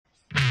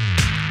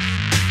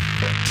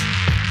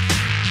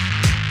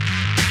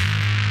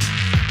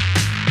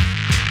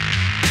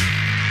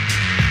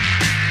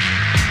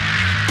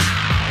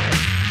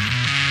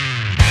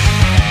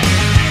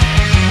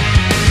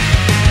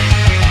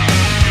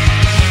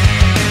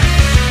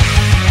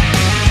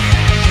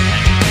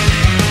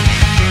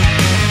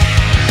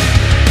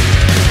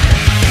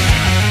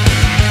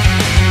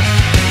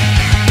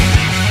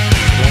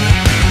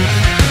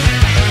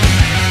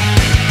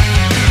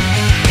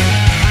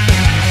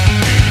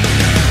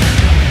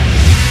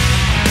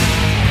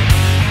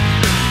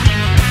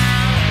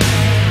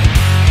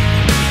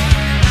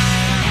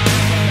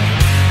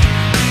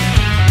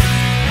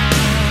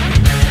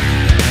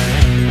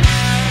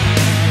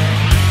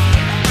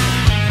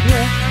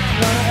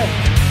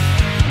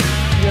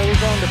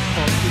go on the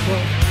top, you go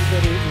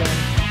very long.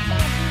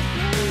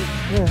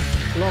 Yeah,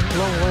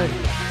 long way.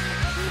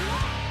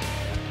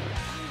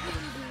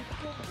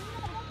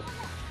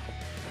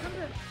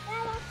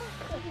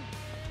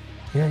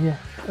 Yeah.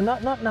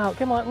 Not now.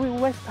 Come on, we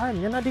waste time.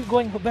 You're not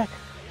going back.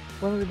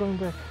 When are we going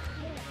back?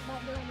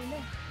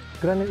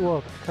 Granite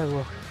walk,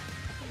 skywalk.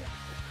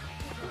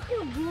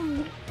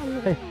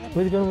 Hey,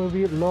 we're going to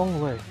be a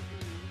long way.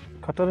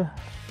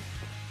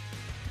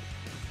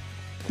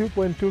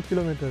 2.2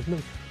 kilometers.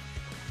 Look.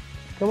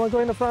 Come on, go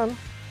in the front.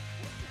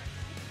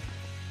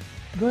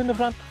 Go in the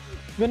front.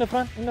 Go in the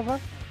front. In the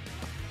front.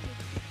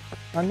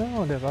 I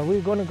know, Deva. We're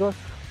gonna go.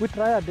 We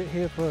try it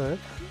here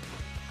first.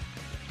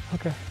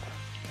 Okay.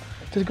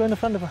 Just go in the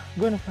front, Deva.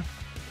 Go in the front.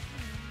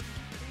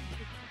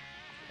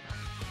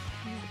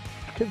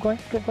 Keep going.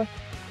 Keep going.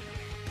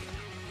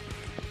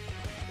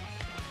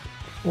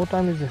 What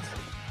time is it?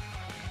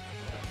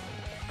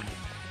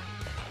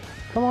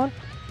 Come on.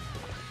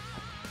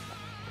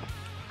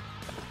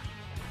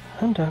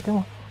 Hunter, come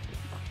on.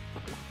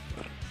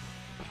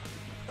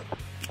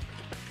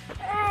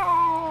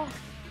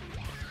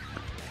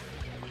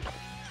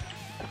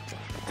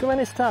 Too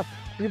many stops.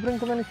 You bring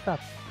too many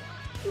stops.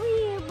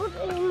 We put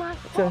in my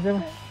Sure.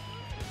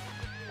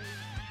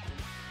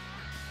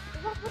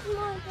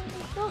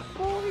 so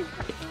cold.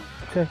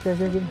 Sure.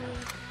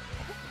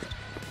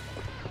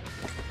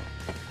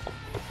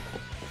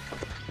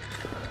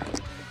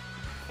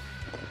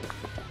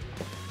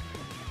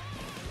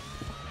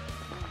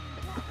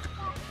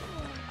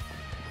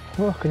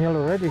 Oh, kenyal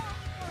already.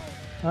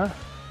 Huh?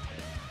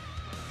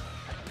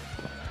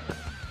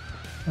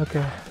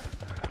 Okay.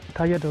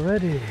 Tired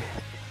already.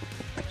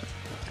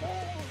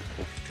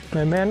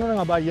 Mày men nó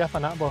nga ba ya fa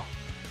na bo.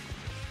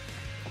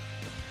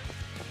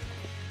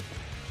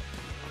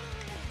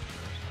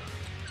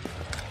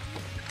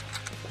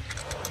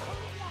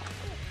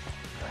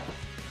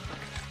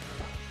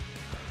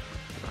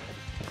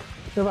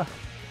 Coba.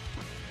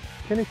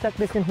 Can you check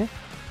this in here?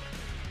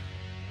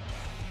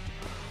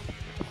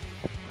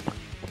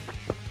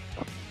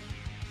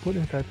 Put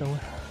inside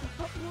somewhere.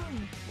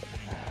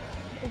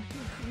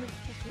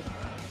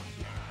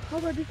 How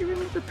about did you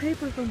remove the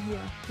paper from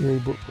here? Yeah, you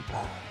put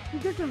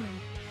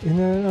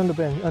on the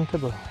bench, on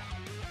table.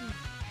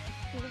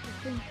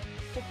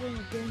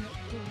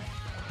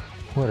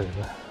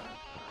 Whatever.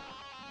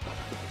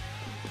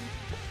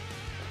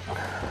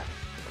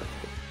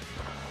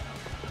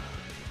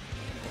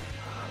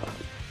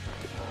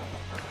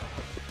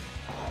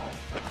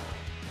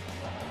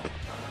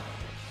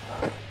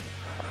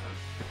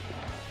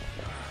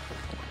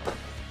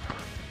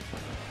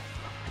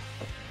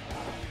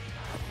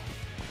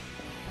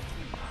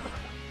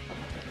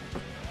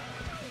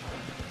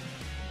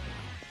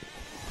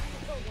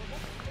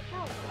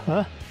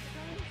 Huh?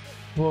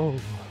 Whoa.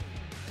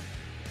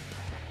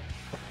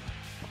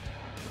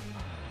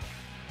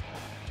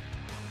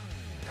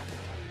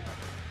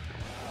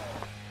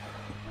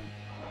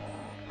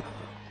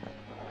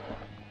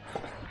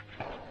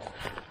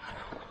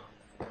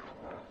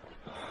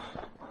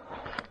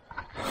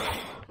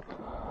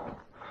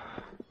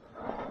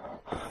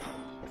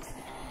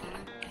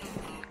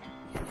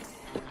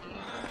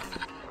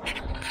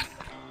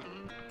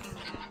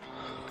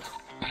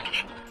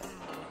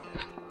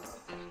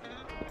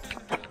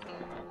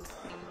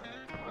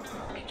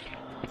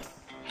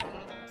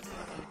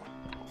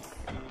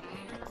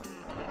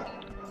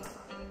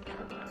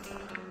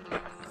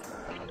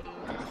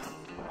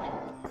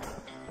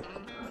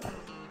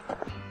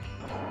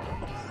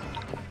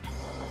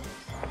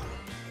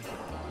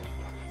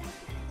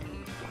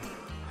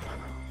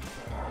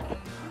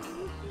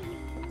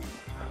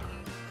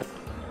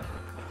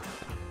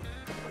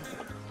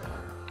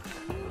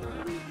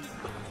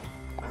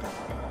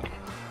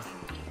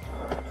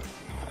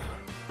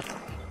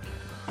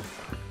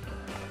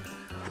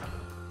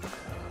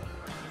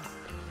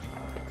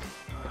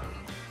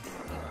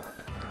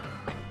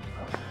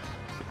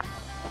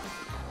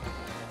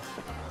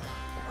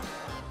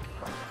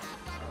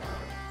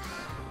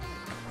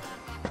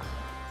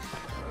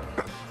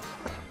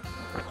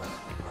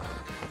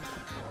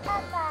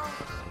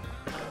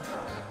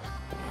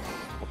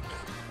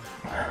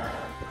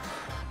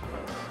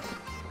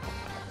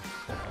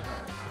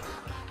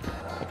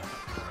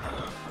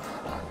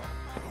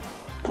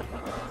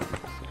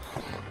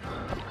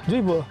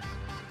 Dribble.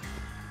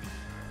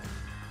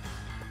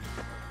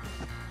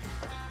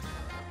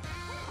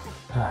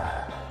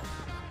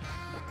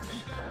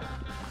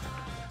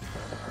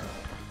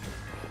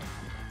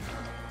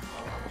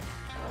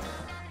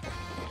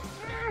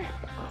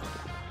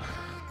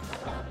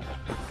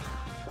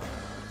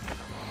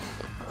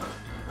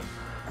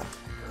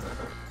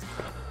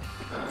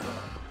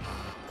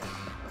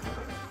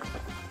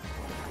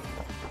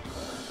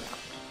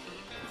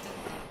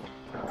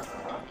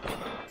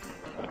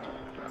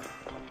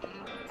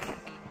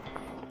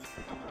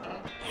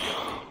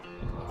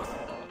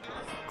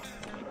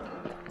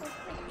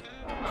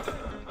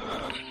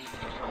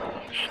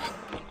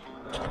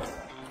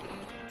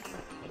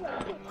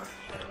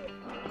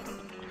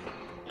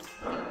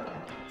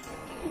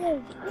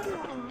 There's still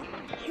a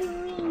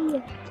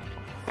tree.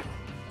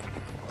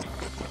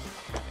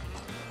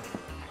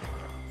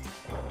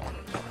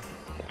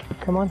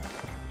 Come on.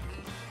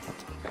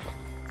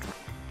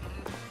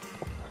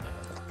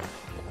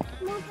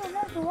 Mother,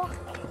 let's walk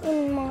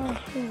in my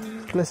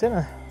shoes.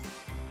 Listen,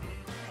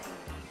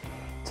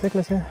 check,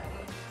 listen.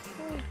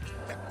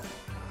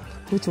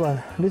 Which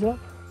one? This one?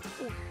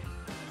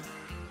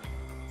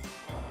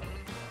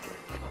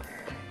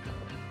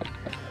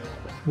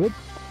 Good.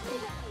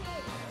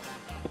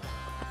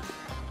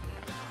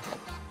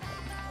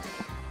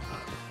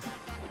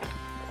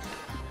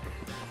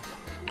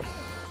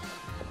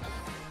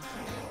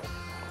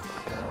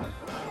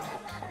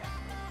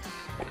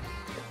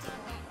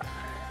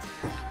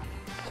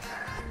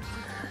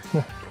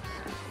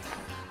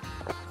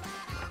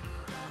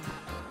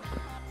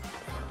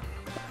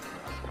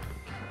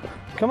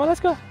 Come on,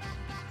 let's go.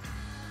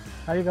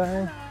 How you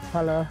going?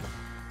 Hello.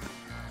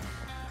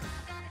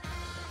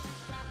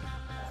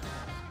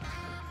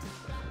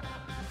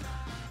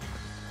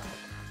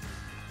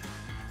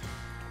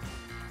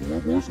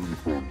 What was in the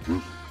front,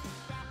 Chris?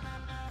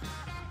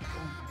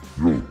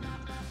 Yo.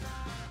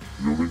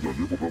 Yo, venga,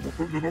 llevo para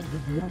botar, ya no,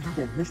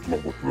 digo, gusto la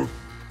botar.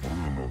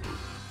 No.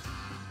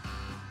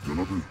 Ya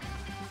no te.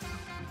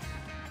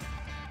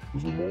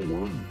 This is a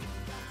long way.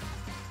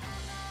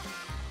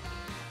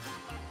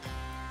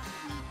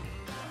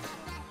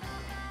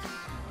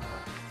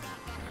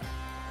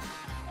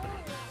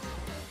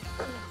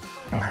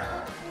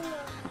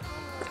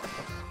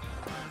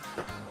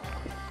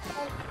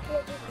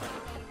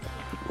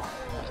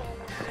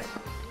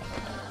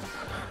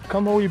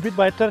 Come on, we beat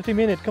by 30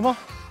 minutes. Come on.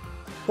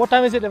 What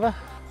time is it, Eva?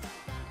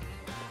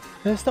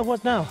 Let's stop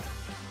what now?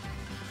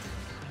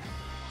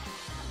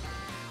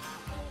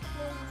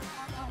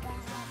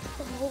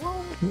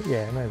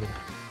 Yeah, maybe.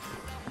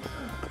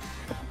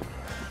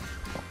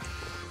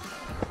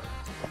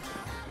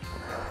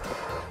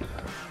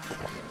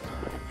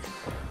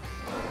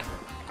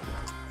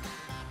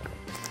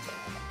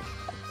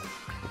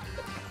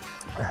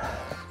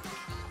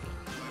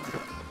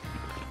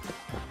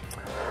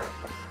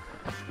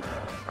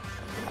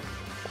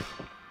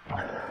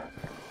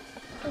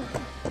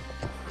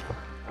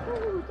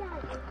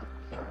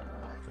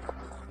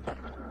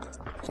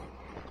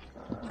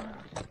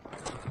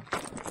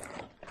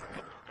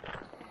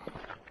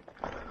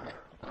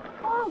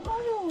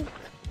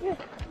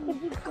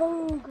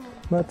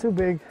 Not too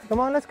big. Come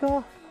on, let's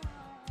go.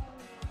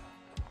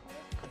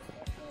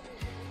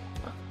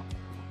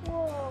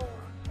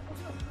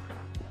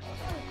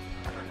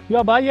 Yo,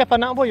 bayar apa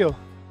nak boyo?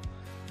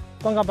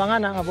 Pangkapangan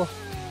nak apa?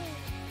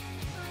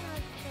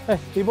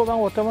 Ibu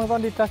bang water bang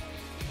di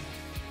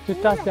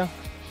tas yang.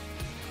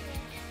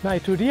 Nah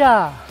itu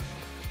dia.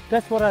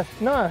 That's for us.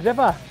 No,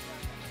 siapa?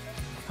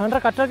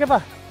 Handra kata ke apa?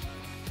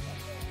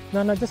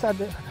 Nah, just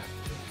ada.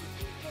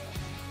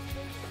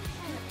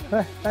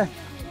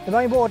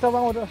 Bang ibu water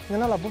bang water.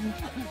 Yana lah bum.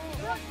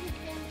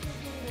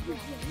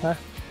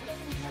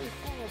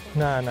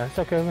 Nah, it's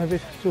okay. Maybe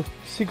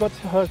she got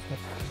hurt.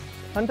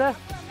 Handra,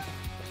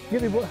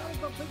 give ibu.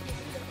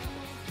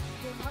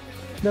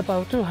 The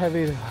power too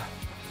heavy.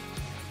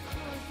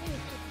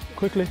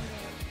 Quickly.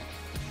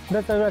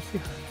 That's the rescue.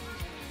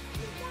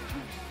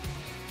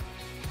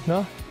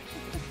 No?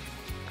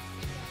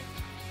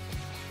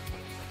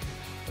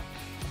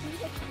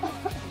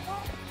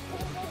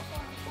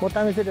 What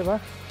time is it, Eva?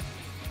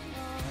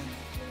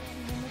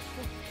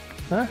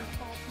 Huh?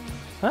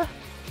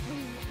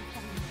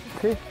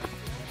 See?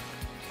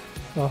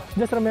 Oh,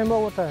 just remember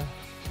what time.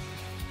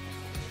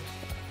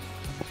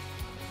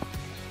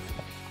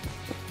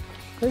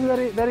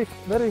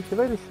 It's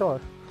very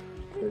short.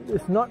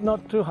 It's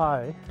not too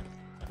high.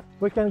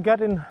 We can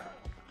get in.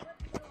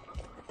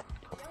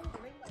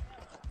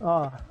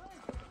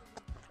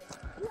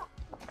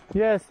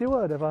 Yes, you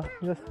were, Eva.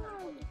 Yes.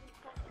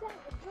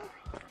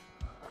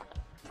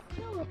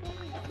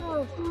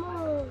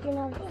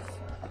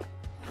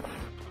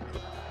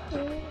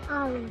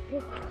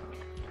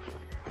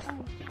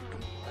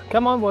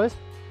 Come on, boys.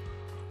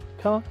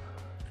 Come on.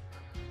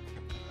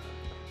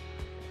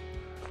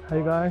 How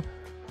you going?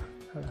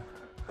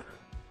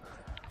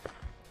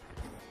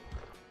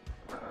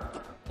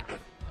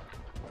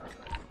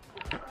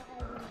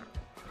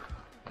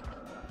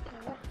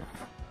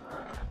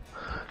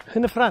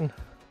 In the front.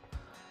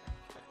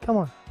 Come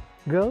on.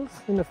 Girls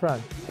in the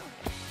front.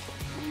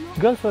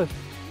 Girls first.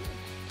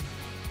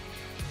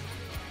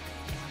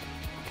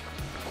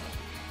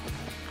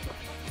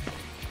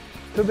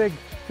 Too big.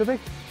 Too big.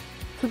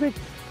 Too big.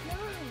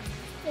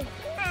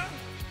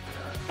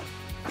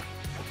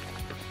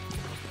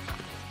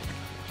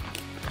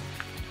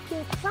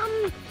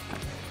 Some.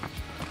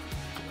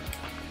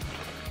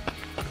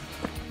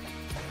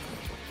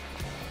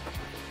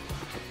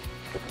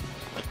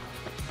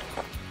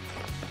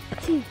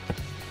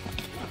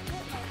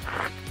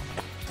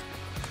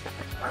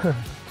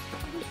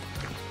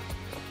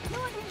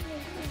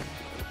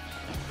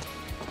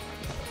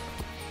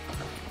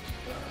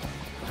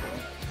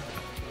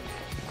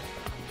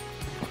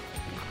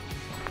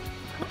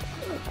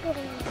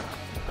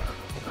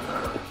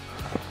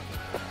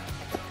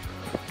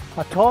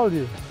 I told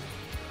you.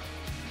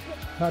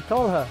 I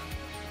told her.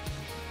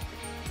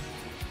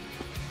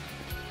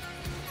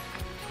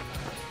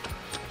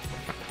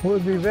 It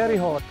would be very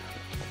hot.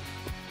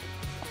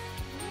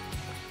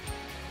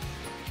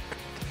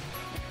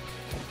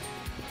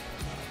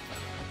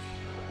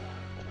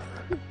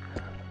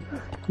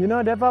 You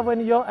know, Depa,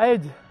 when your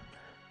age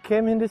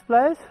came in this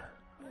place?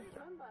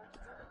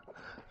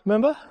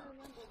 Remember?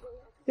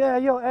 Yeah,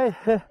 your age,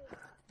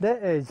 their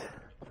age.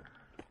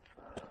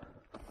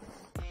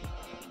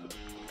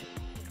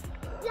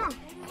 Yeah.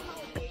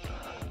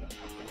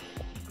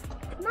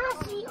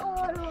 Mercy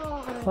or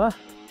Huh?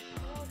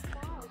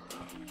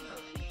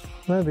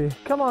 Maybe.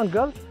 Come on,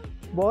 girls,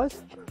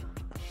 boys.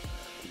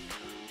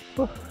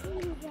 Oh.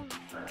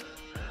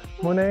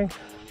 Morning.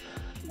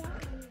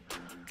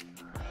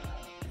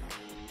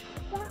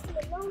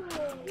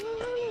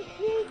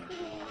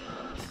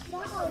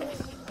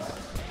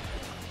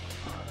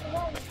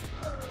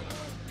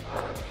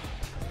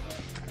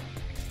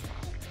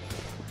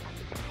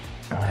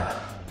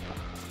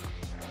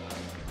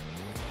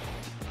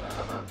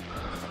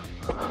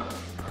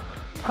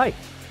 Hi.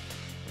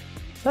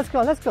 Let's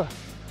go, let's go.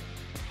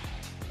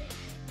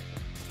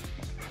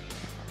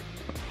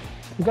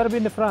 You gotta be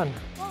in the front.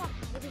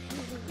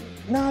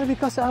 No,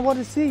 because I want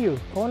to see you.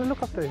 I want to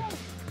look after you.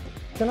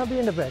 Cannot be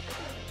in the back.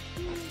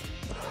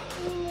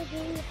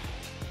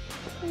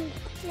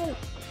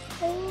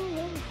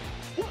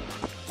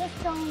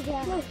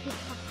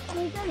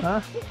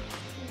 Hah?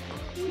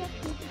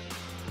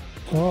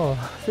 Oh,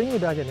 sini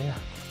dah aja nih ya.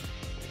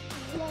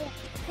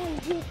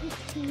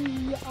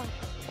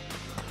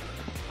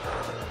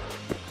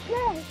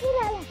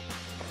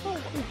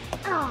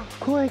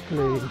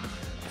 Quickly,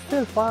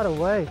 still far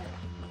away.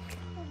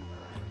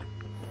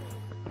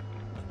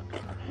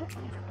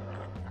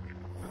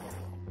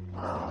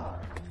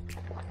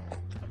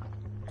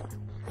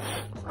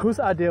 Whose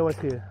idea was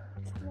here?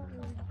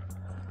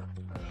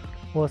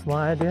 Was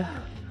my idea?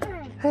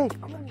 Hey,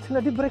 sini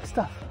di break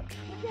stuff.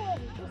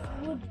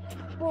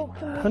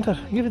 Hunter,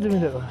 give it to me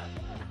there.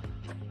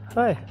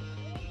 Hey.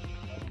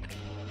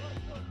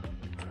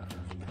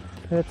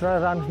 Let's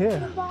try around here.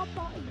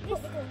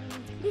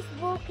 This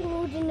walking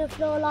wood in the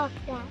floor like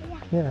that.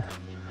 Yeah.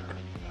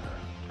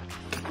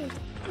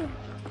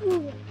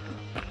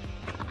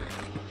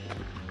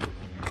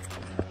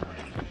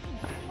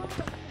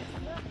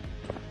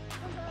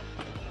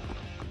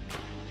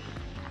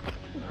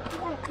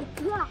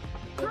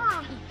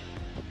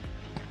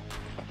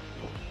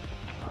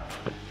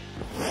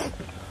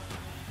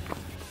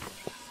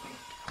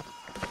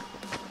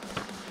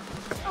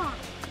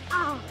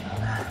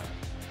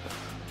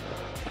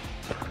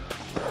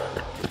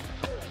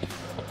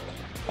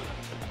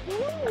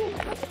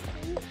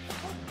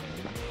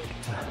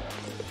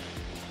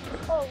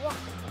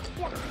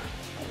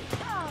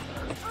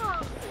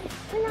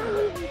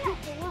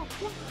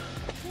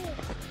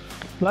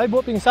 Lai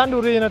buat pingsan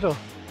duri na to.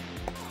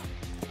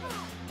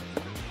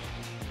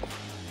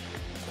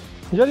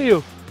 Jadi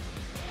you.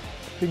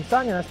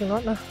 Pingsan ya nasi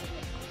not na.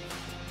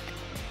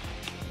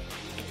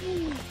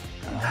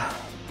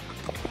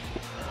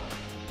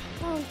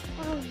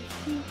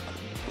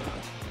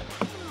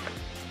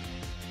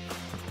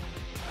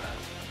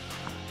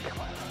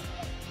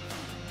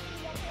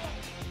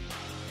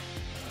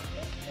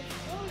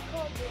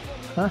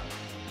 Huh?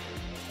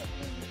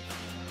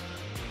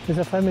 It's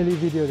a family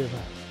video,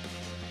 Deva.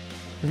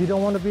 If you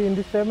don't want to be in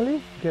this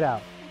family, get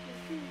out.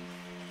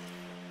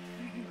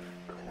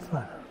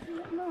 Come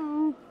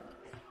on.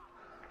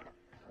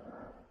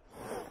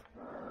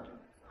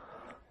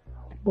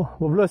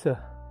 Bo belas ya?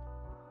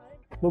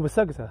 Bo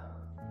besar ke sah?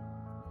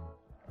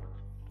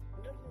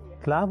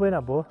 Kelah boleh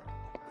nak bo?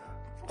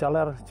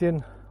 Calar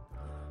chin.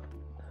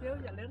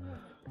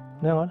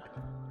 Nengon.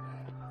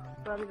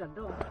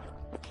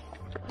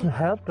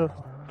 Help to.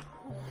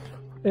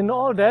 In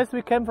all days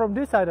we came from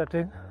this side, I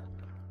think.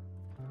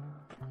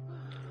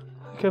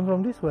 Came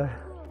from this way.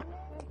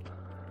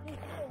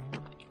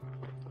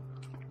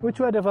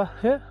 Which way, Deva?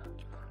 Here?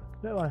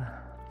 That one.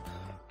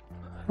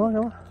 Come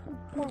on,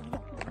 come on.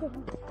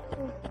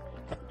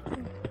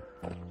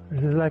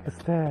 This is like a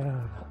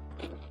stair.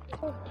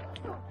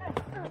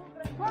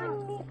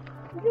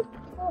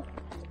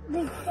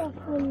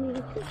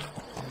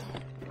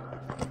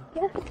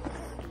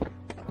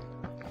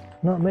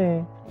 Not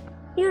me.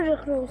 You're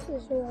the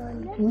closest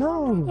one.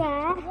 No.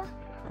 Yeah.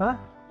 Huh?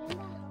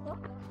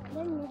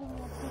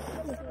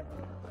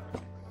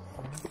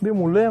 Dia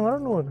mulai yang mana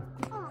nun?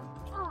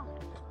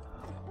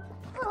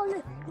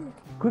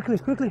 Quickly,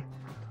 quickly.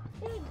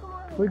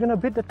 We're gonna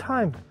beat the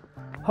time.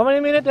 How many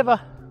minutes, Eva?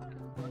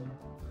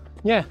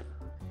 Yeah.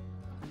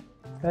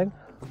 Okay.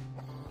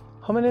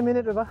 How many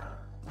minutes, Eva?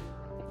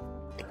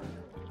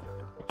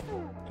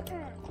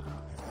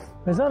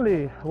 It's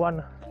only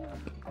 1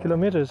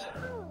 kilometers.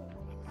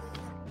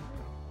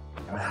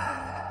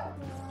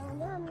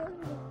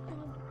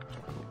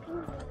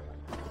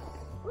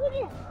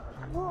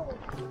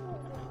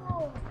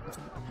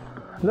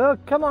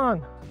 Look, come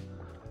on.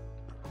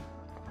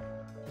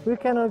 We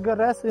cannot get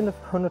rest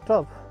on the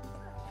top.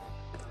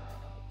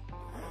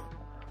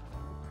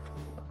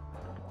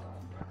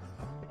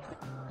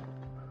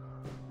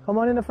 Come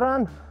on in the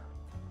front.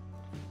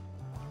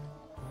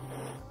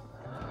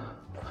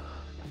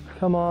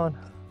 Come on.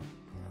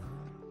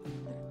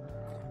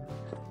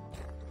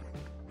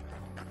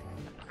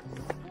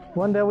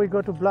 One day we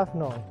go to Bluff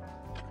Knoll.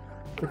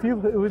 If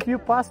you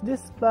pass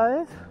this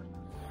place,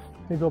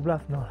 we go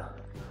Bluff Knoll.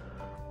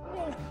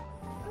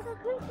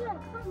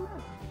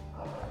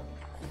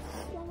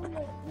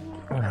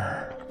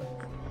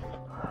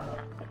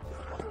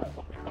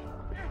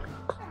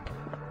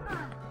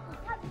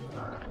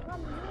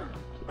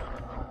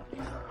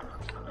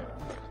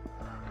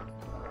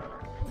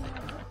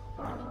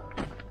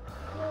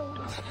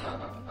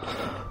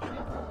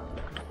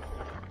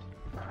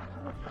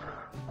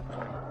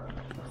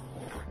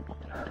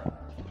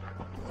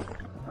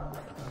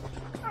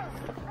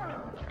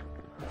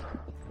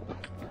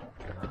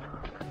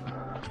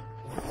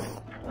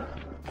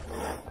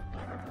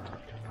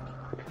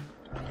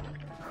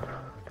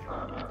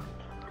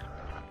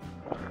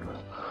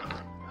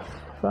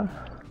 Front.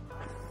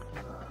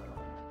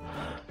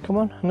 Come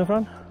on, in the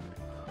front.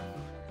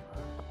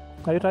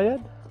 Are you tired?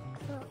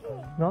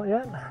 Not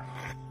yet.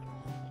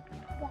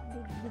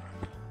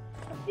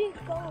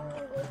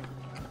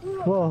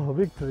 Whoa,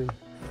 big tree.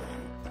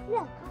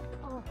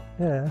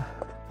 Yeah.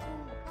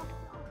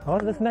 Oh,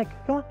 the snake.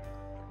 Come on.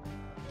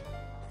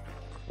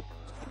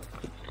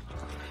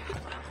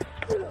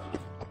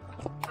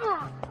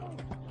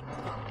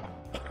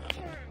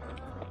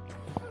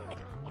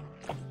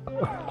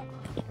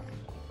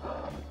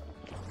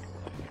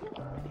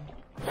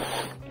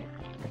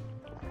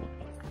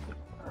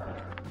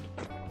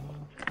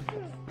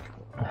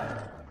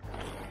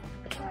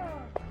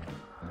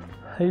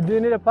 Hey, do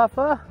you need a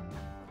puffer?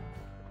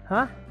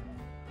 Huh?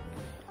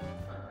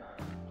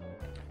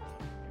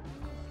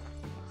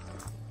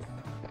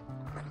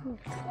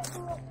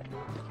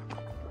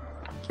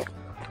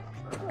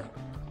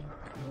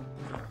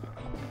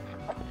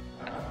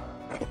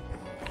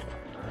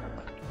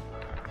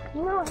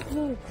 Not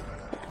me.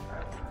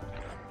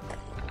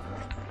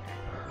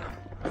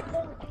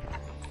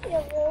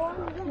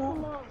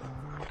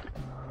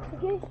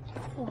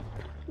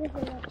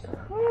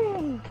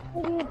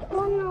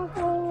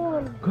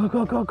 Go,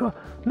 go, go, go.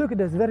 Look at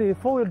this very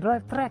four-wheel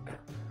drive track.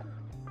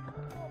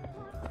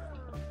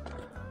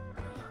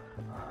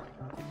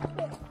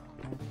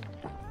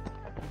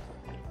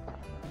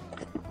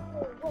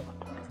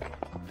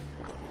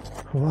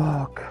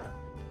 Rock.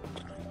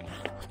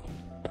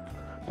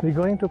 We're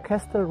going to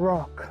Castle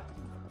Rock.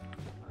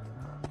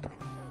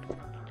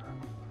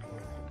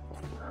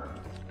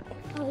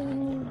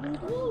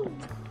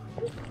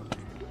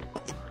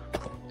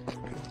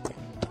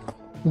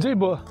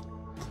 Ibu,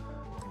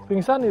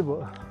 pingsan ibu,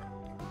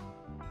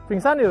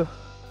 pingsan yuk.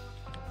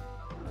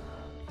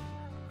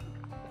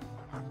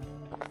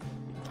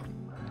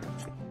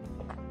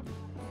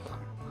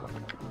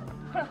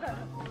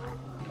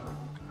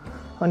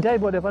 Anjay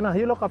ibu, depan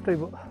you look after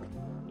ibu.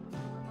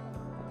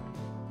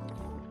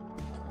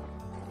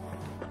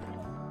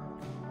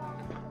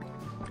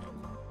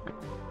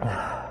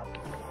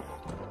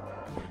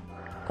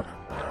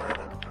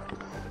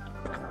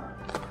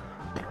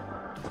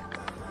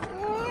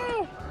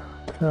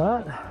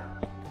 Right.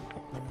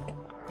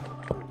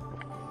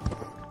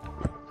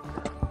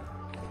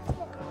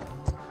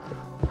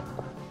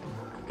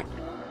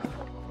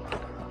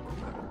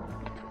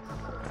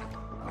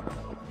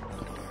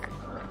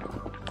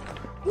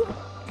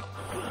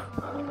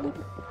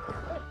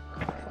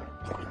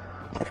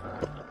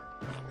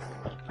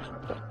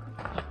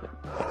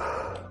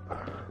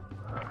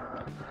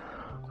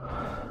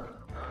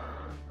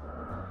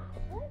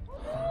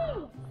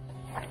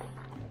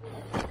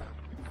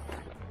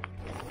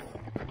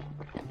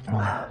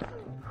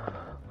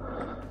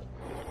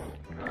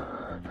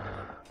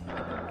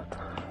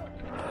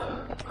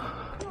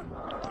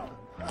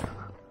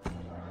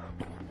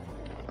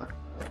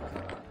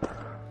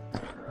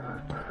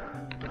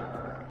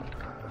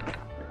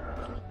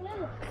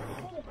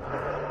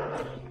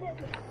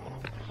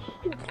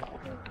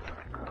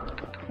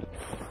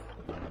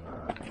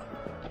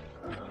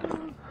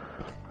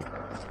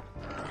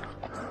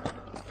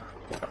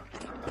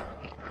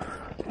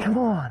 Come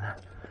on,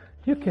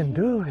 you can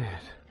do it.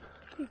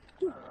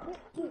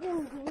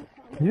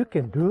 You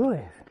can do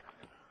it.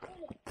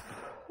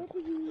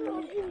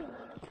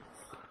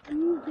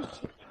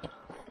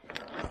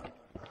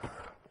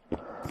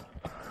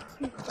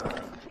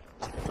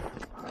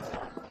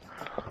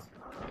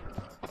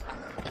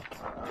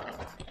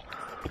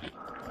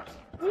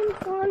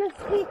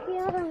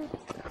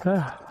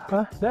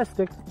 That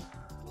stick.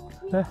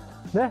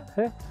 There.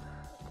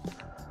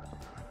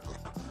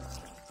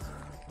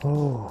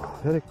 Oh,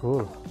 very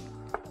cool.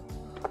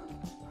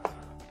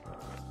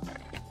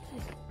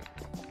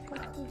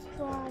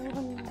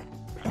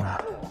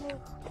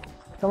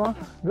 Come on,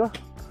 go.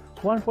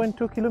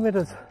 1.2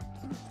 kilometers.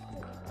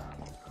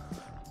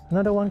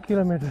 Another 1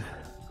 kilometer.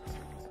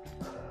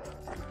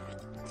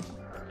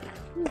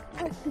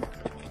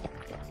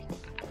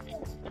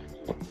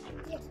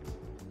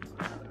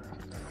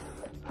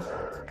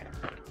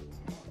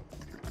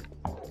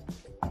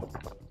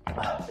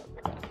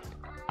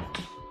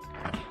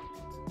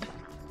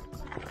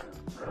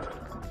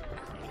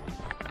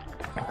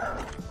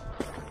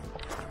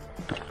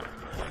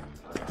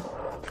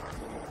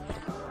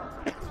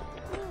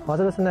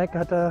 Also the snack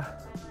cutter.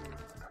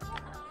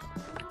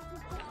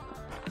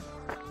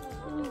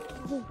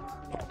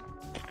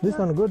 This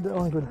one good, that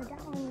one good. That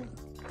one.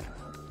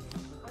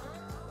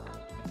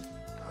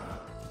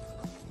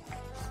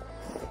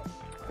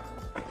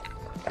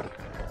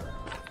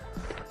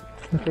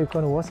 Okay, you're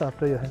gonna wash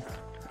after your hand.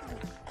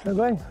 Keep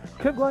going,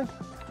 keep going.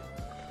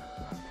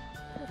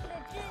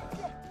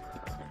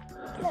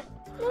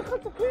 Look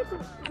what the people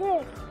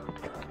there.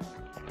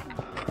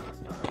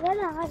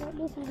 Where are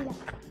this one?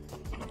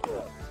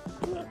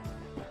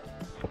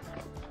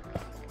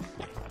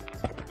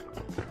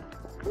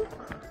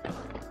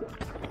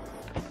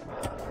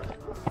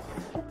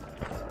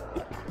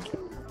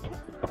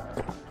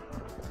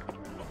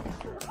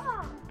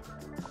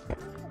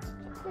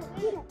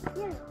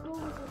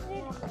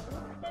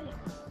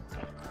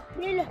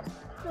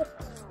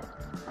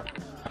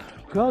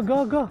 Go,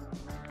 go, go.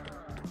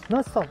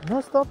 No stop,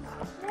 no stop.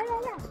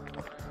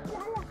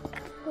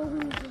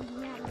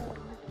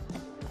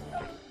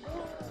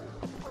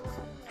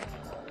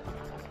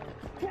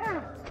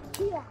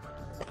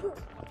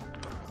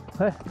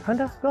 Hey,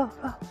 Hunter, go,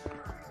 go.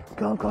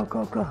 Go, go,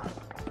 go, go.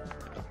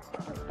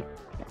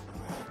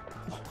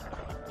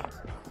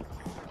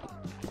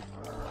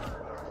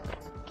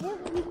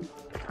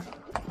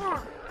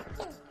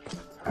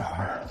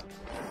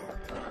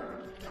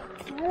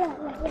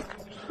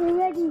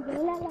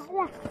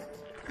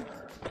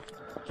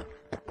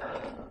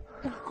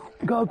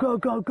 Go, go,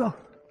 go, go.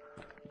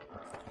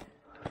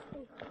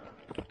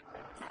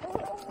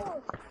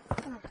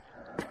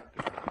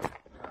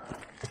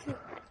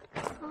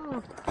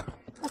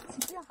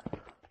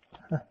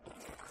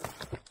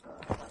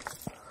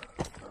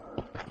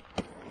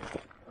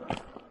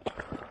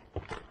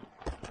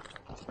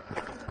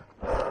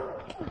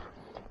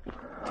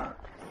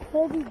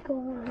 Baby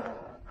going.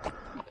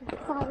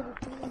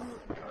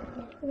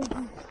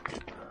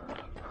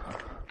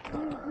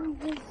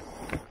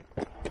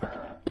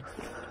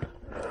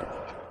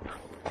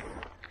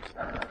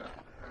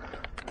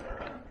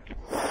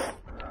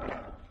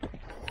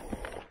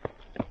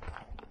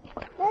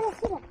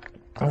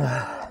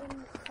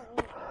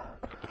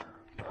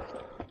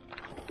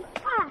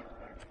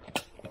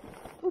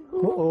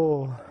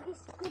 Uh-oh.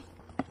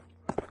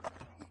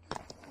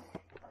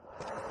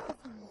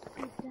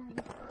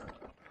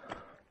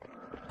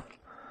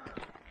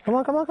 Come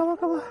on, come on, come on,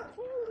 come on.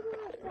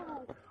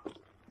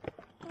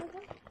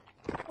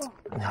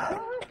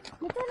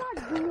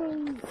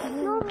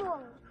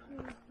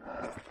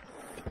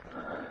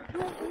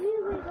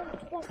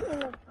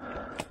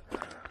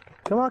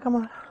 Come on, come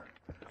on.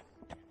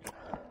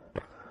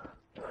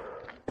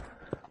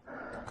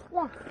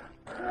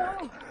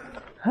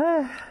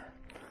 Hey,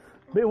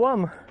 bit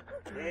warm.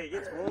 Yeah, it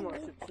gets warmer. I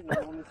should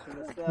know warm from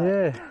the start.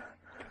 Yeah.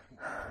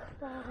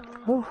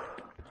 Oh,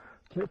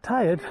 bit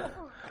tired.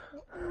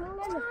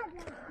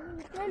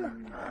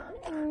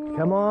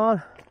 Come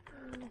on,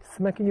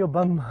 smacking your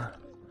bum.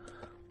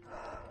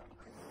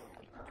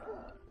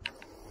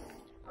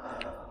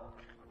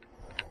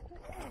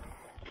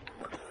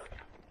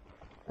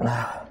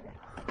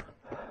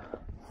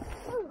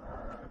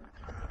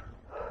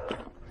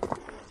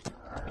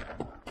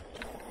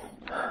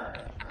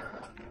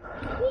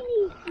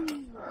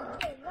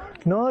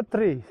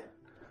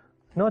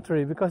 No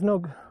tree, because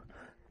not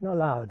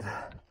loud.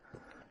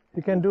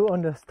 You can do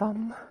on the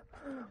stump,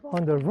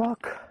 on the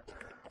rock.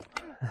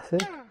 That's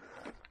it.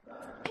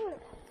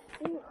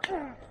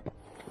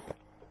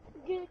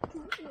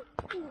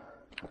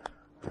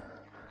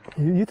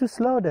 You too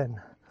slow then.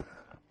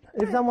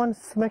 If someone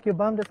smack your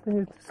bum, that's when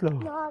you're too slow.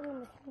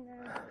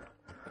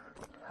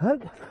 Huh?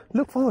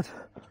 Look forward.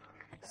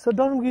 So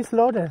don't be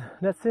slow then.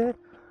 That's it.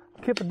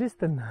 Keep a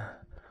distance.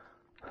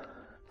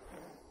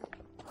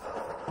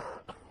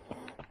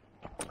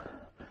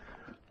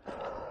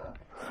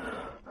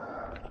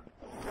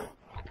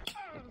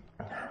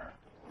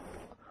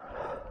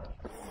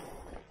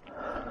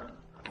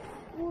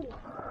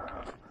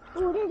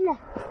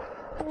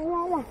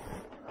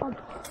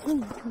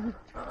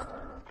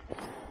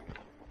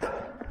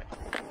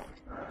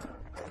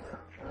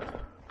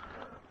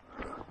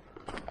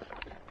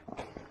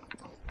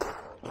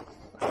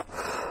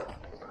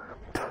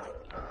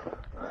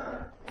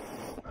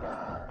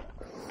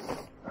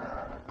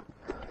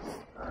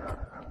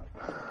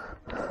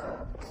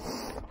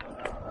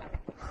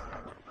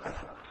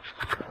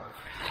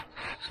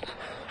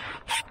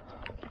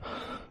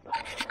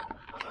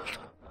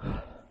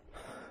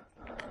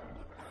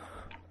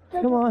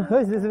 Come on,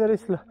 this is very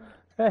slow.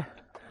 Hey,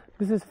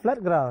 this is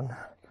flat ground.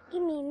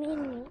 Give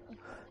me.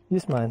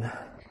 Use mine.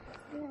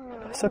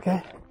 No. It's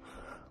okay.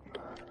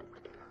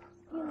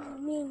 Give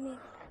me.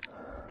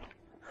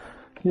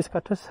 Use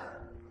cactus.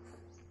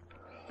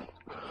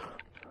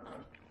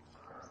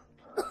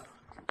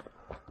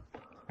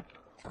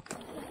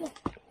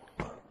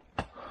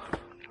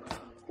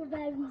 The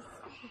berries.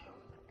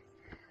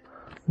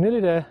 Nearly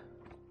there.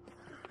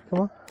 Come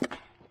on.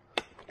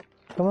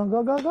 Come on,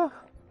 go, go, go.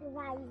 The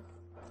berries.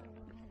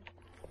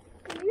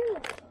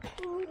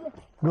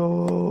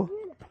 Go.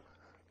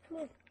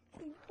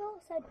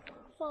 said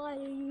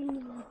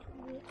fine.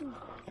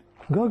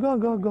 Go, go,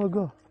 go, go,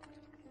 go.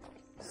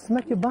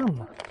 Smack your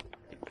bum.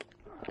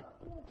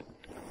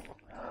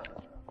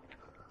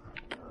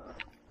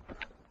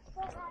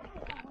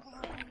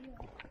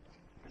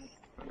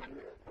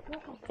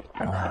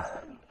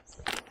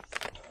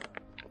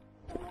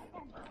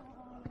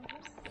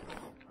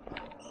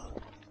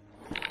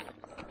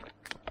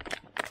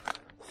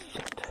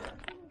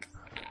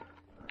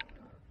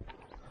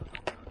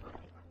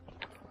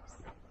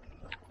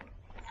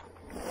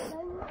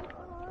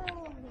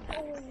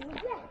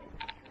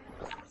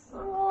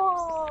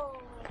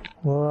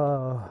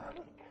 Wow.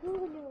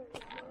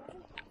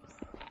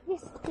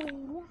 This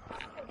thing.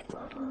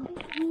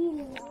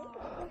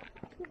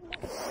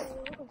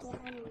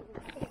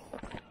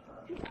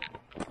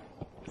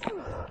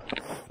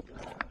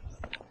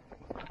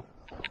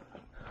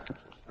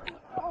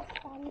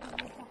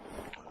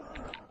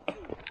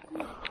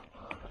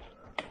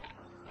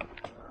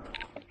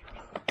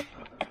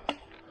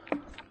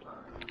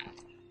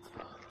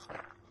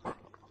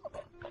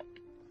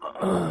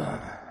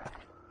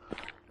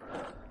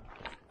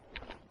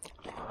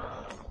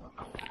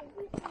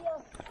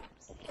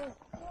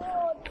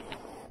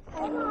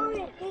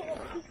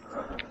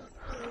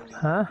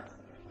 Huh?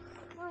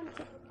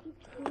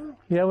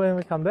 Yeah, when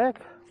we come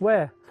back.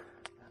 Where?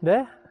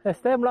 There? Hey,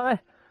 stay block.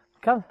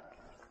 Come.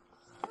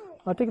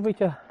 I'll take a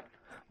picture.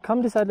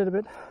 Come this side a little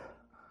bit.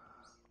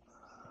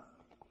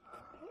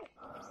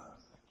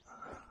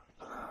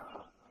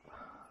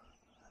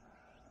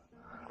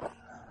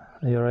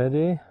 Are you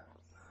ready?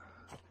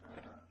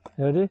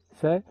 You ready?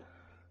 Say.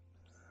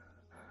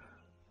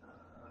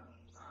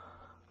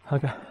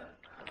 Okay.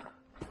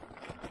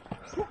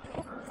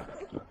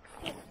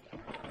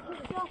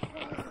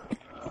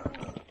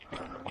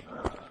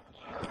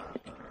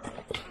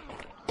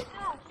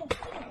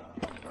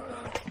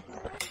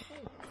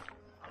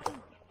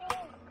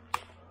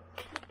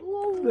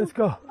 Let's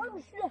go.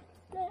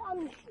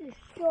 I'm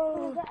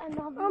sure that I'm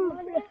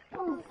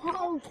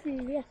healthy,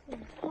 yes,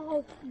 I'm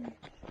healthy.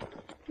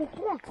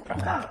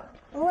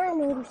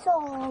 When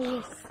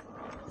songs.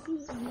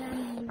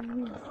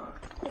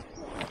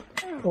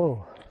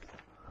 Oh.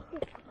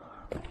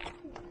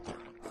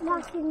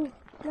 Nothing.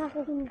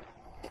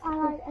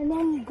 And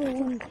then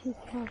going to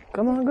come.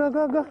 Come on, go,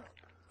 go, go.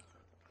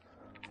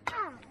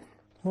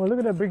 Oh, look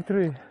at that big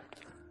tree. You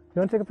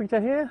want to take a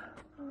picture here?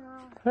 No.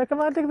 Hey,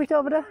 come on, take a picture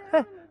over there.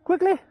 Hey,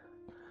 quickly.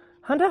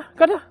 Hunter,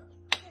 got her.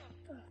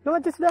 Come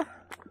on, just there.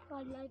 I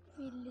like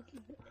a little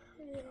bit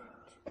hurt.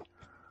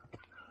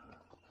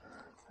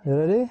 You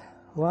ready?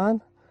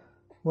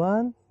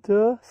 One,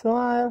 two,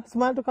 smile.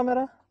 Smile to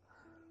camera.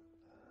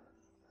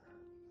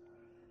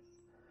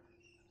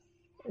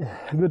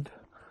 Good.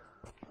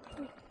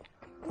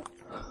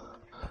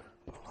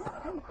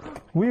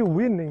 We're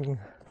winning.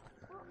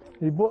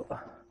 Ibu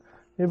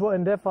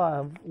and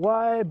Defa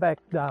way back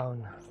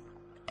down.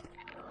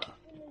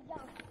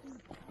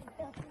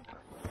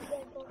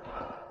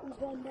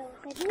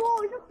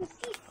 Whoa, look at this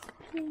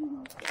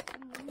thing.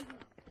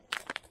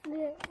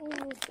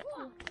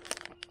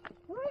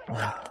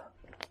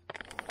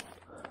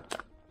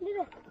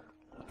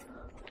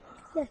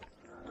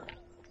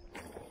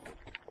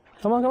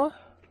 Come on.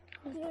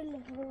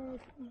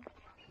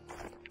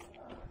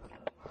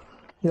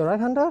 You alright,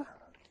 Hunter?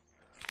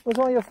 What's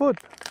wrong with your foot?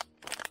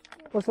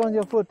 What's wrong with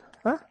your foot?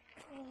 Huh?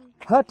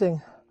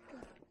 Hurting.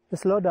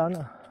 Just slow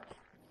down.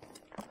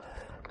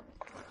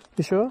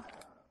 You sure?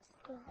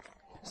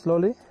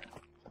 Slowly?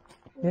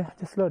 Yeah,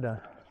 just slow down.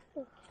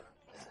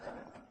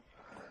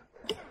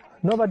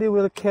 Nobody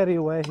will carry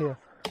away here.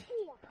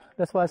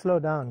 That's why I slow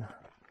down.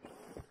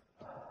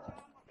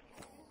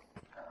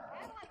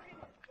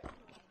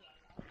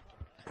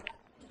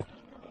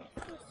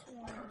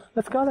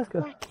 Let's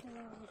go.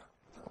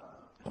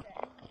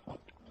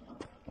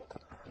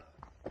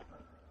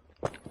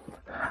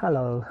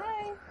 Hello.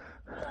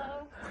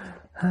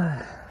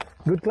 Hi.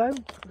 Good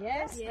climb?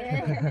 Yes.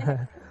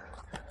 Yeah.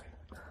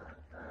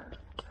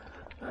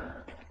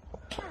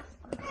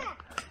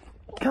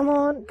 Come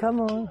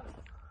on.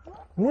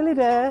 Nearly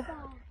there.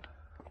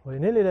 We're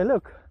nearly there.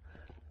 Look.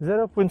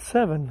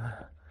 0.7.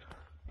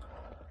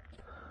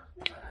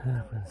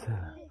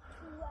 0.7.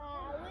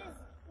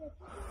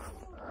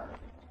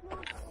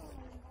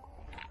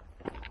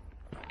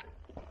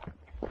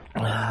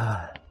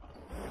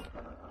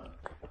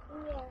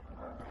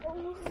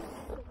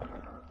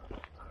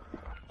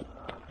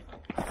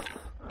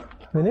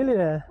 We're nearly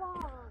there.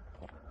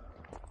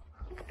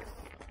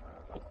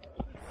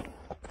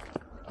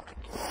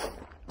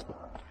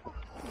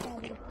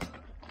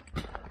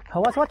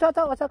 Watch out,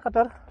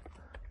 Cutter.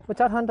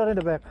 Watch out, Hunter in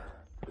the back.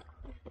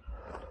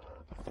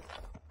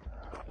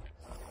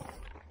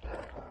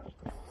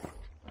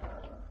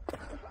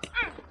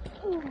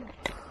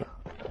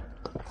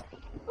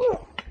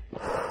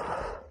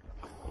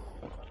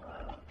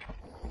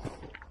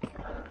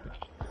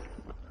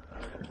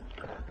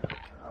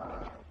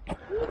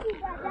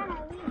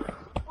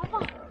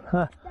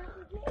 Huh?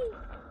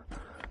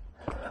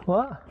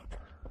 What?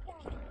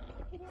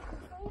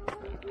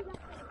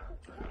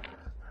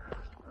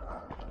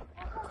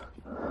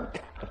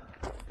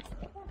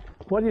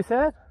 What you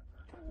said?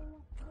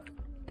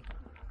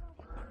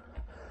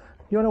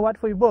 You want to what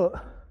for your boat?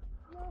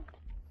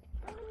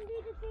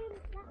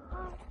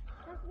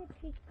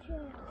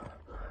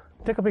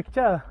 Take a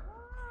picture.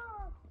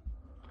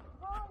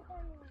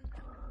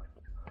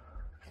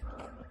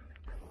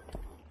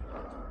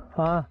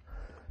 Ah,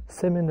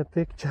 same in the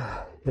picture.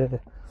 Yeah.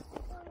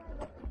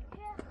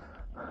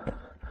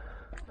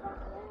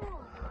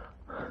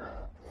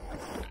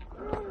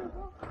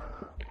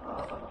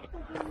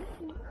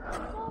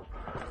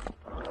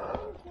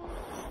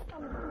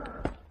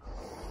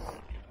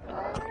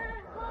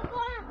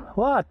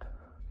 What?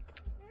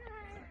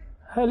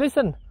 Hey,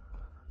 listen.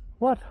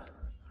 What?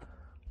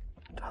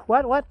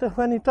 What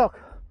when you talk?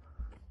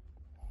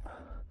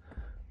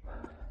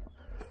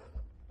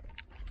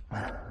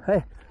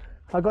 Hey,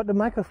 I got the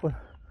microphone.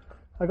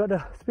 I got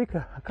the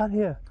speaker. I can't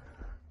hear.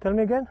 Tell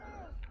me again.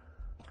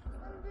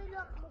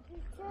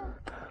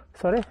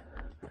 Sorry?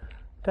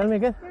 Tell me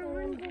again.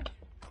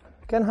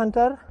 Can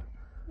Hunter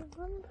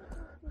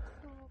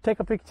take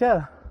a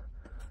picture?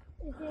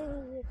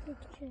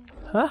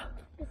 Huh?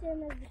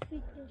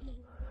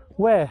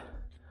 Where?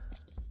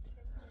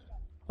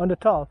 On the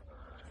top?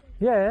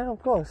 Yeah,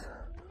 of course.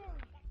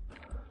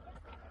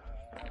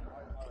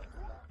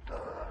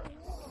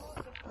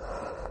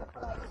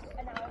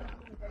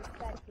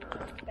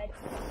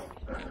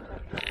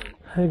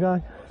 Hey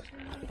guys.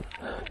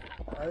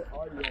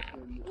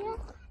 Yeah.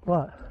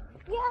 What?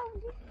 Yeah.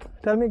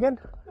 Tell me again.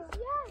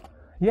 Yeah.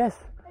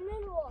 Yes. And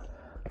then what?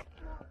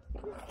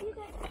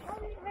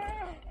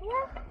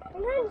 Yeah.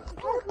 And then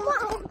tell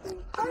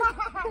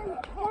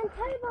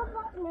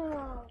Papa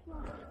now.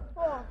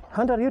 What?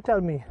 Hunter, you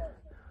tell me.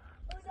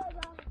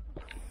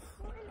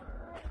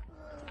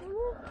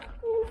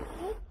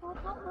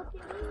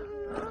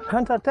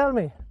 Hunter, tell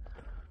me.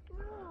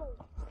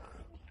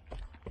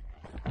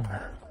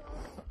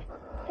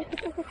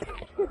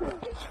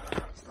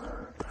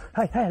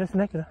 Hey, that's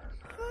naked.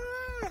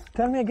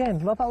 Tell me again.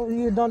 Papa,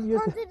 you don't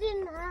use. Hunter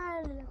didn't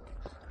have.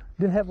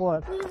 Didn't have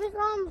what? He was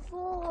on the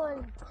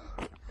phone.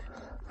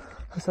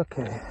 It's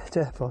okay.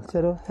 Careful.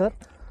 Don't hurt.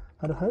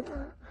 I don't hurt.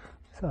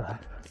 It's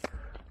alright.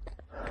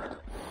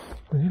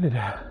 We're nearly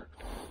there.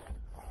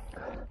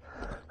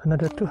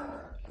 Another two.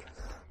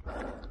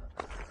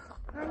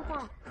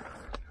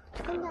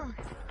 Hunter.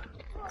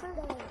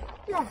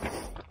 Yeah.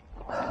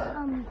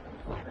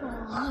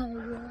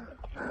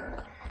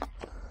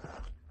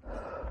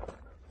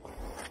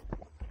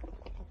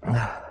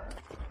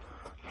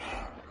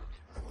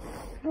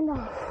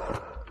 Hunter,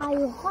 are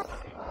you hot?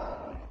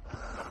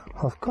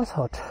 Of course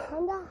hot.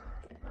 Hunter.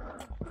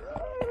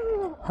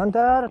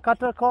 Hunter,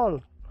 cutter call.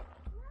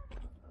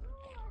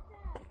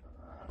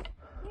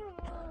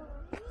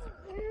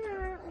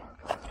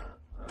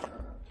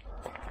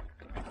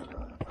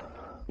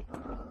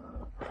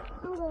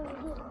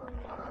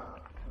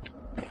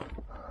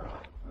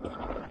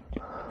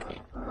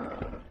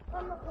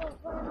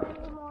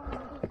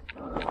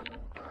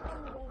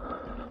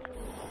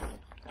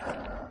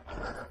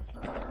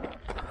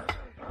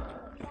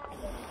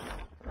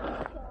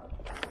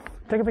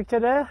 Take a picture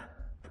there.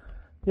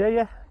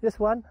 Yeah, just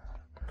one.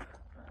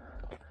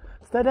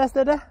 Stay there.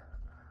 Stay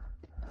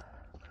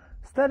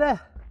there.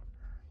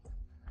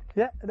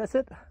 Yeah, that's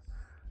it.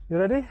 You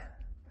ready?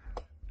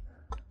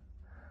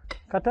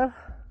 Cutter.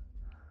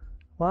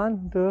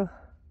 1, 2.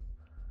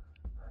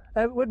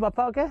 Hey, wait,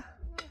 Papa, okay?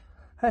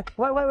 Hey,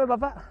 wait,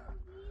 Papa.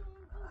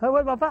 Hey,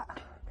 wait, Papa.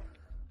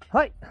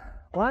 Hey,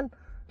 1.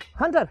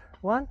 Hunter.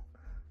 1,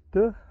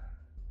 2.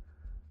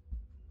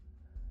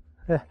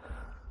 Yeah.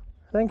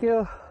 Thank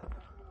you.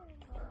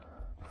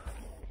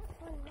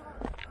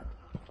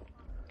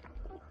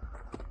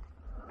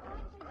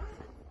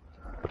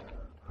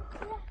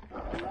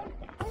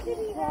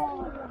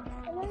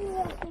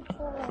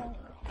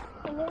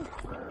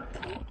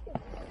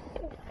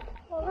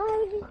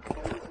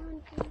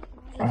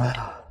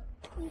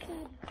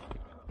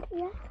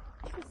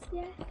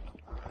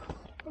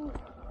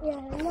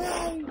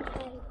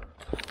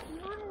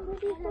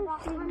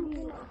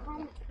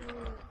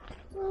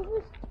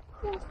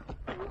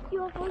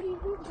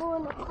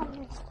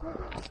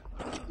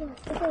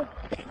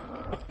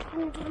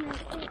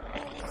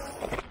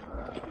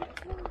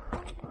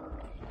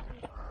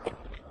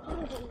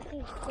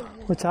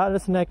 Which are the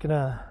snake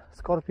na?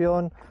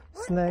 Scorpion,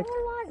 snake.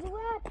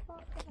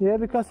 Yeah,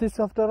 because it's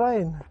of the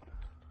rain.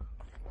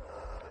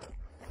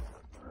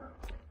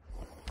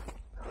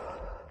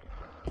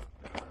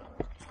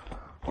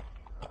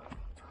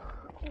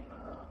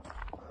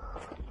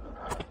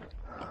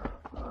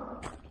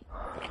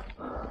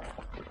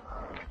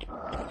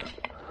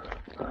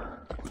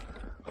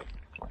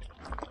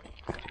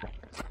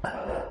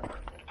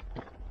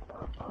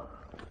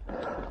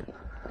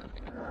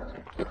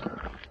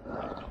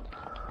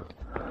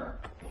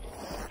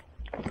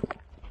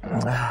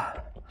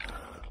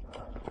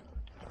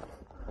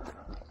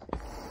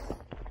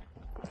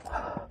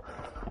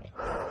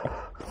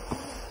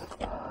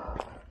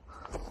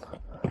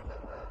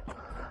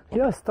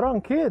 You're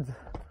strong kids.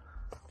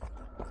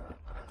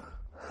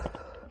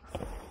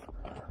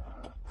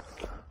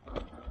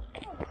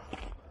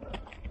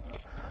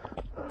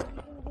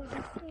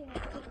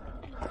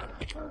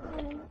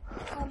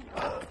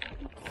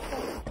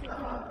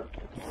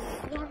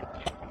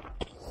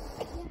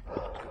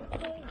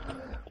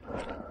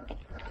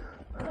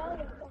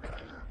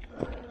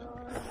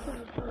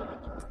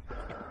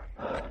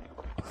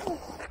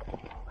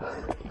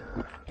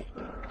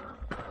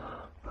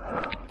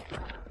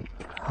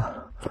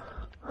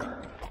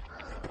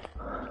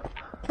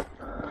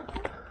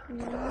 You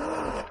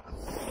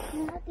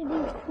have to be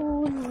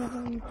cool.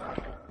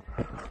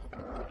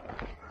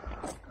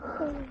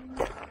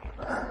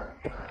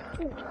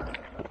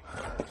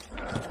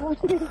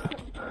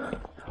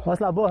 Awas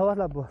labuh, awas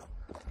labuh.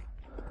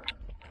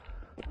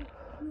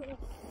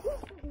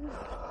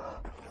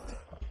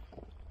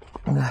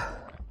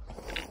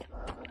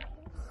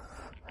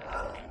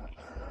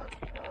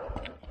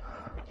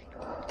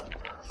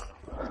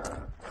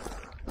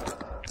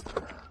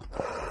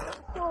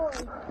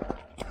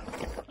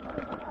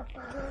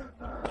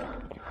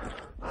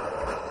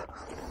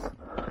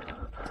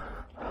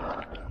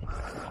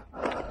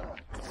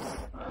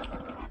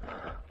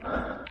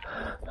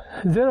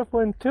 Zero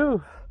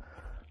 0.2.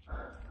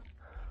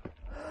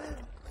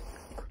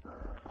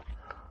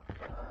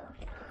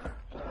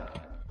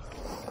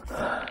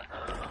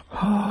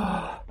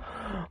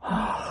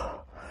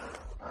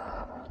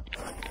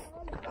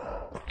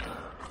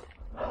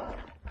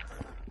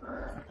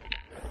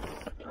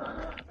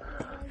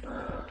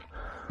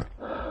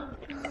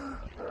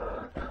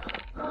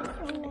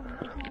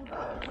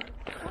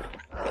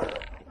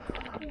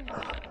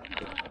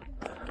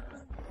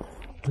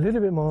 A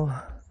little bit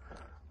more.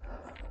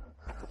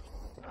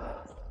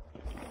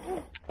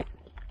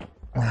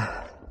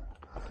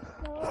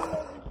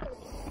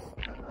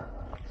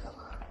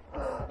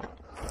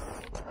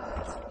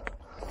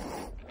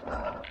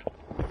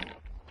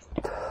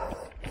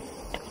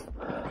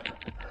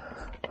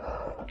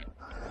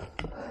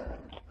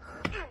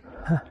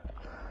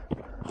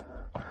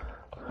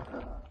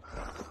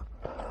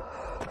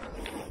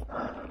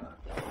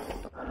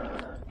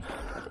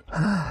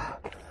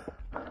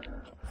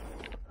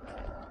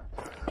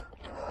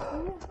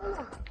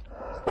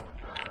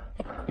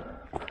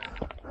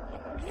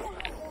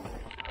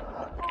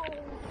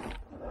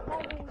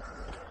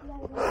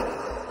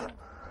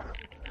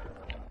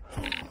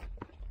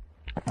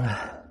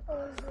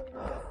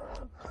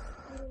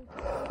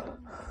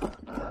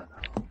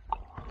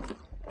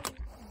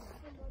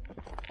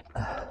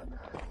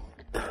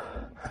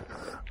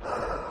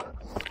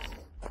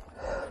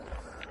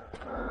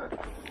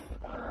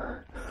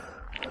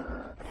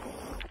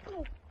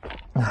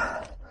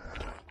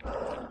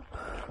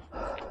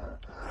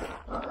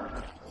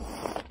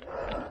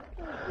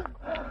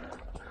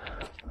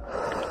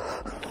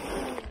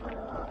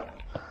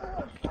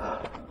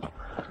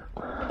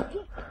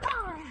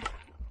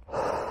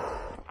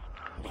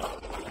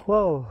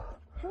 Whoa,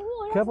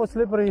 careful,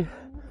 slippery.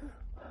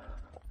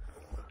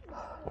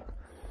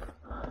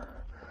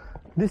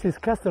 This is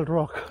Castle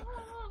Rock.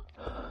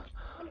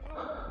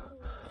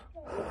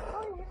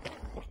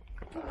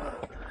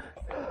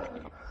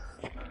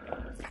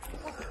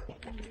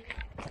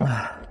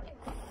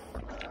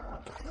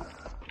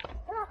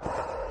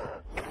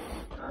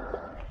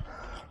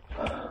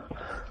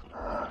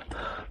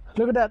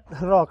 Look at that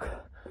rock,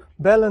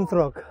 balance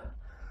rock.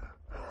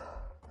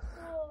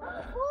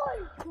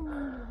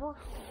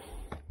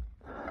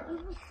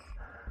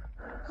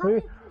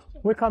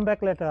 We come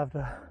back later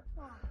after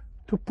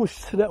to push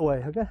that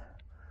way, okay?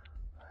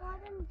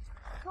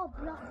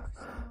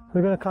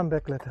 We're gonna come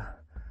back later.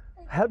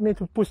 Help me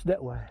to push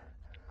that way,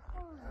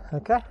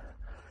 okay?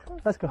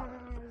 Let's go.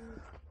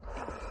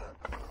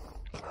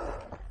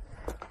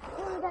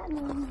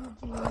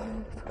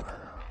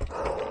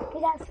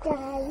 That's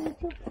scary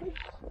to push.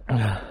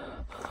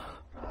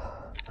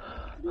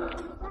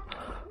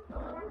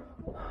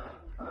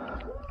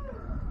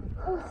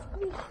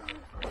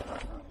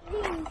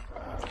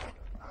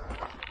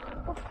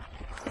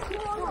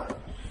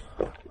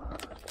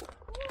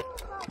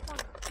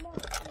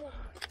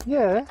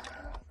 Yeah.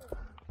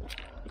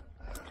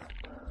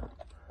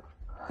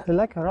 I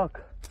like a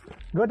rock.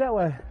 Go that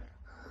way.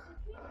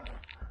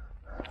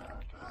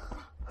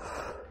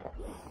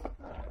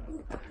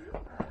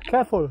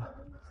 Careful.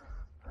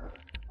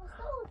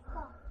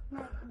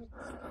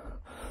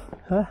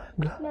 Huh?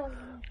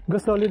 Go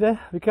slowly there.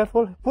 Be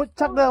careful.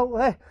 Chuck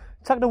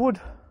the wood.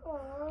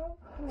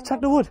 Chuck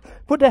the wood.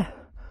 Put there.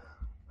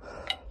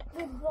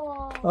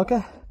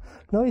 Okay.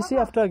 Now you see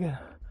after again.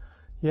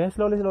 Yeah,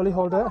 slowly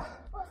hold it.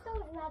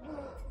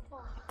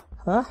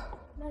 Huh?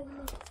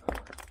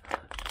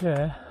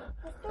 Yeah.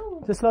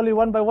 Just slowly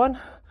one by one.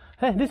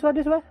 Hey, this way.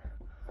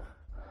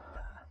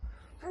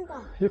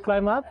 You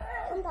climb up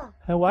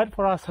and wait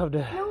for us up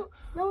there.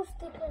 No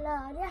stick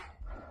allowed. Yeah.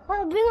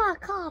 Oh, bring our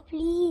car,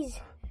 please.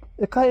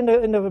 The car in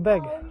the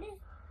bag.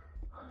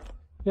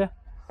 Yeah.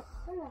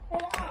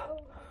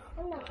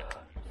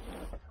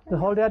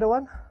 Hold the other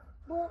one.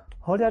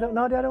 Hold the other.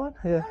 Now the other one.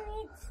 Yeah.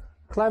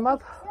 Climb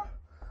up.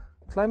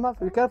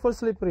 Be careful,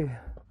 slippery.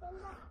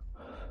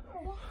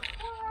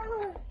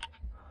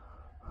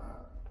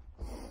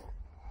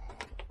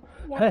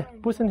 Hey,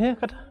 push in here,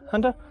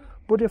 Hunter.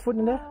 Put your foot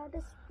in there.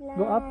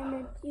 Go up.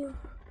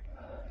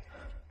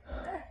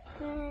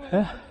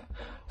 Yeah.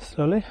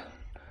 Slowly.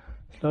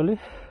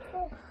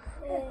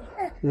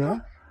 Yeah.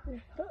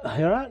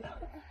 You alright?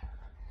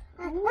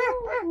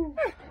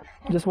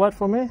 Just wait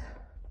for me.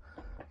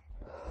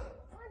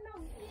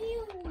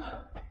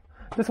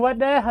 Just wait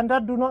there, Hunter.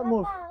 Do not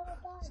move.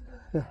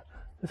 Yeah.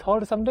 Just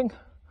hold something.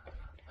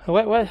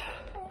 Wait.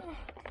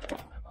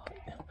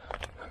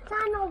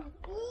 Son of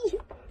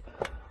Eve.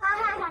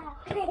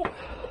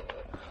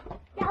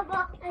 Yeah,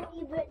 but I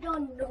even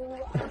don't know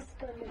what's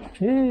going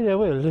on. Yeah,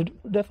 will.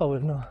 Definitely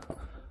will. No.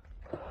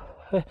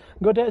 Hey,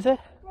 go there, say.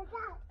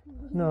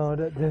 No,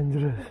 that's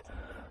dangerous.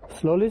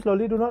 Slowly.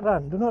 Do not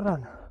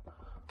run.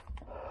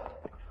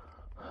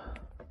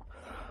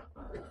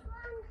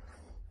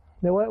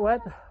 No,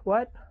 what?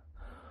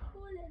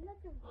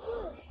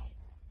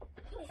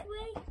 This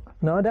way?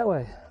 No, that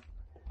way.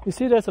 You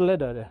see, there's a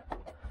ladder there.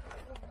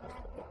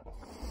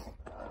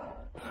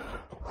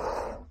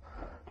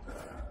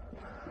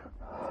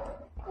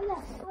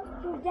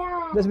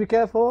 Just be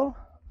careful.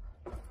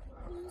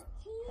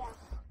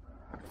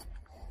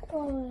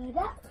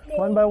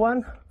 One by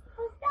one.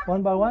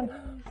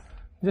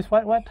 Just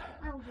what?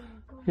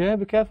 Yeah,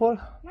 be careful.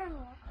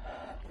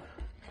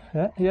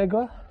 Yeah, here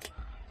go.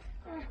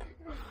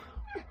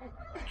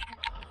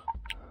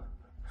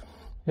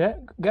 Yeah,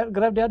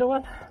 grab the other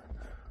one.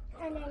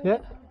 Yeah.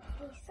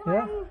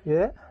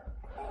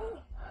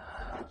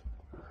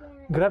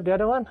 Grab the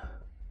other one.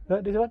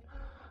 This one.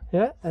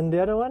 Yeah, and the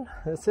other one.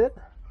 That's it.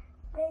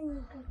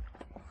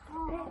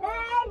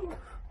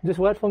 Just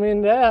wait for me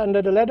in there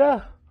under the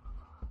ladder.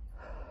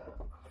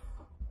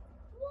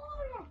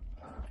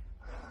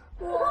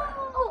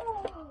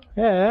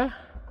 Yeah.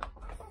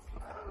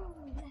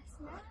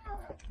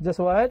 Just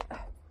wait.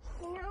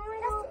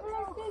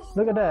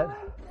 Look at that.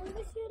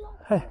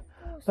 Hey,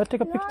 let's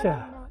take a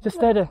picture. Just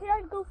stay there. You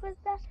don't go first.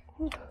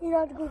 You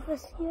don't go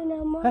first. You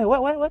know more. Hey,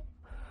 what?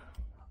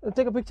 Let's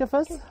take a picture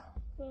first.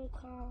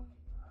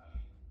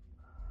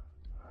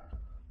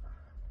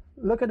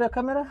 Look at the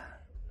camera.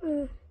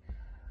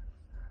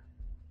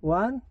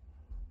 1,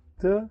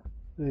 2,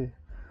 3.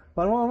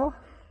 One more.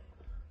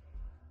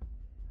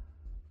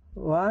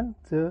 1,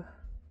 2.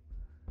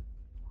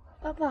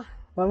 Papa.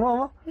 One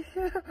more.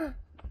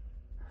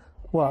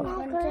 What?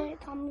 Okay.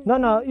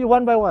 No, you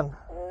one by one.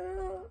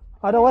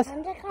 Otherwise,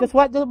 just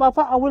wait. Just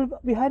Papa, I will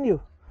behind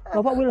you.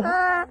 Papa will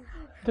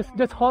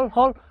just hold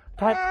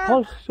tight.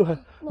 Hold.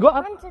 Go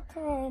up.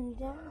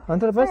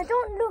 Onto the first.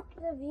 Don't look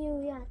the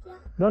view yet.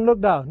 Don't look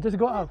down. Just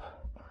go up.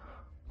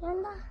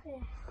 Don't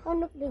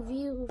look the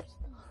view.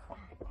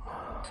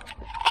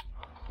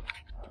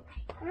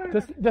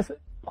 Just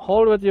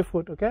hold with your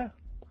foot, okay?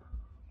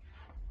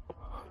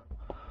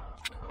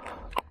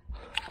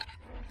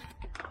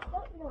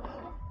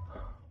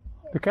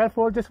 Be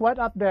careful, just wait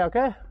up there,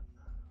 okay?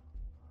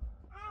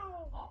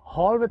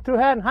 Hold with 2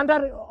 hands. Hand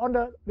that on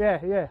the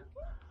yeah.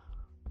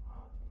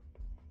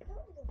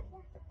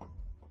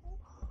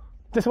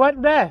 Just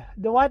wait there.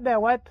 The white there,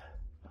 white.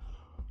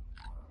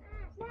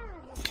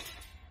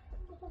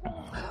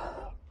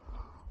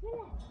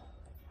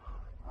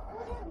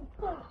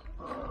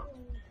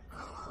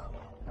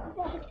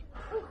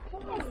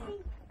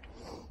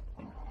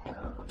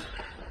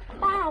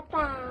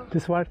 Papa.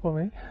 Just wait for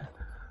me.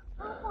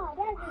 Papa,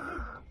 that's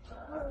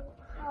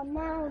a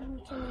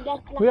mountain. That's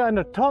like We are on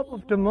the top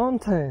of the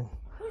mountain.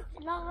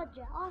 it's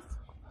larger.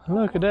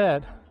 Look at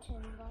that.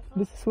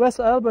 This is West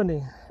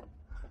Albany.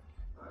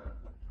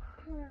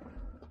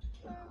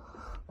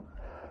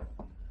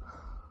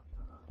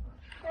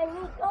 Can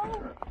we go?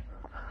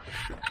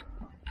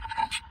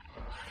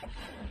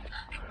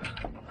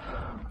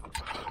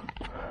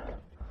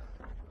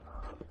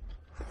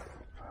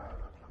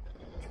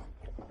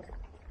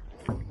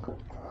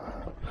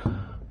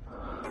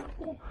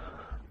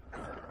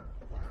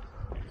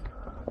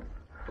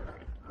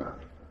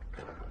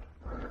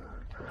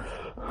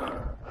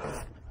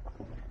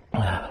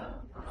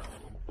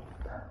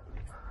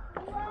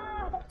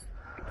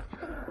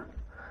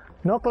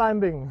 No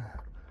climbing.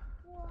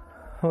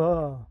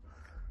 Oh.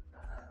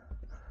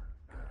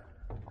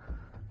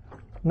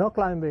 No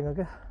climbing,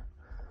 okay?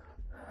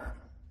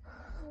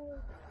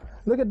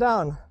 Look it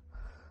down.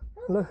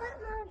 Look.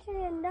 That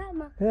mountain and that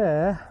mountain.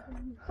 Yeah.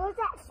 What's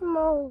that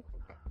smoke?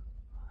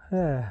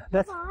 Yeah.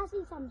 That's. Oh, I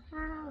see some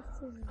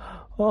houses.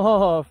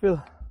 Oh,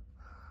 feel.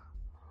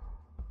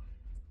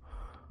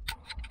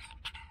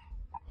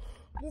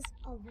 This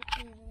over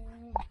there.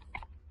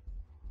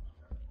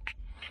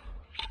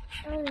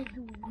 I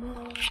do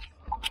more.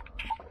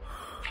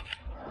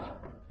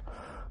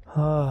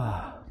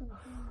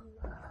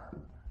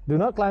 Do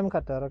not climb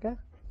cutter, okay?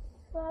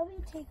 Well, we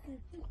take a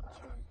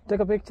picture. Take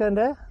a picture in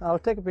there. I'll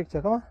take a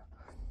picture. Come on.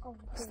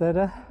 Stay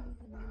there.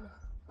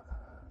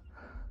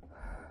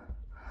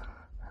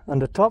 On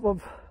the top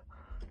of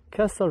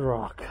Castle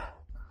Rock.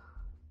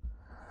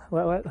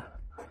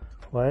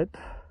 Wait.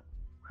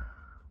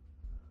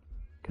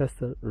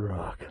 Castle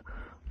Rock.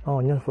 Oh,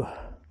 nyelfu.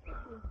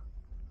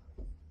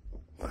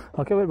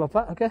 Okay, wait,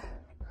 Papa. Okay.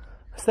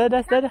 Stay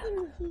there.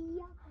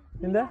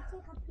 In there?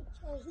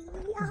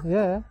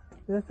 Yeah.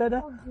 Stay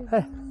there.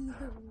 Hey.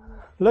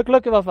 Look,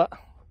 Papa.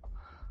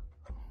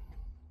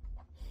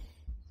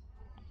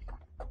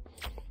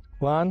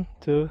 1,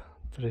 2,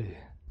 3.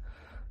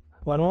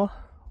 One more.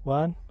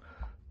 1,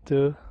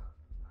 2,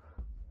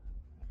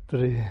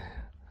 3.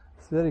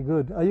 It's very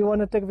good. Oh, you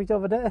want to take a picture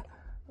over there?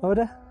 Over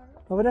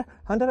there?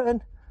 Hunter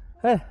and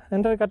Hey,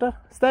 enter cutter.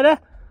 Stay there.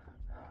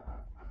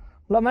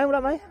 Một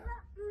lát mấy.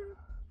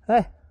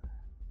 Hey.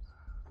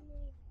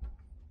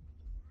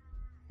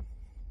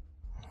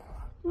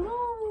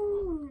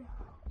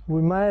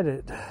 We made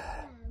it.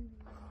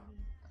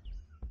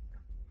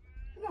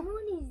 The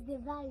moon is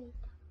divided.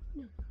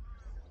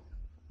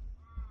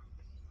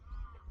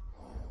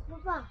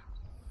 Papa,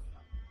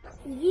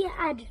 we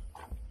had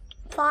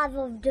 5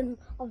 of them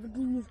of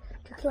these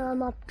to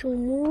climb up to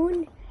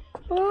moon.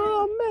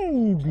 Oh,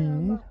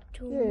 maybe.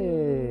 To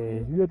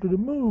Yeah, you go to the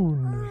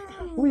moon.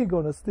 We're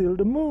gonna steal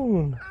the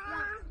moon.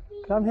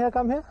 Come here.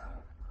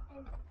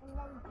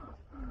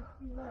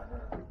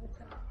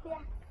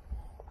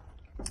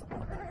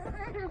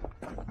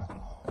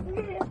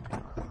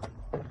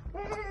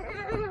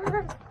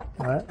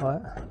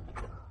 Alright.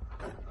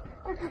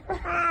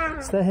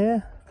 Stay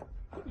here.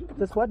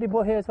 Just what the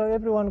boat here so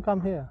everyone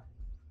come here.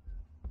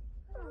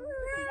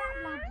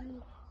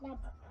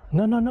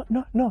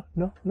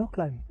 No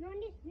climb.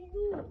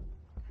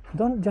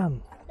 Don't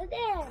jump.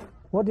 There.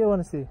 What do you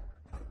want to see?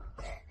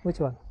 Which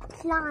one?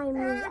 Slime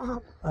is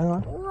up. Hang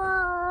on.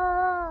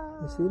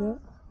 Whoa. You see that?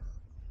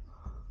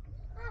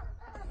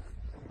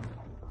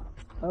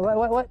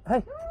 Wait.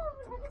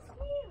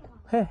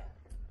 Hey.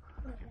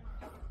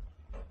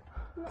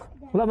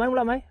 Một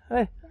lát mấy.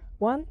 Hey.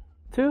 1,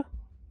 2,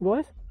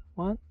 boys.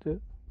 1, 2.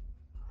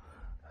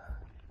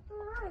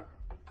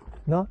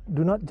 No,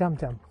 do not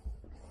jump.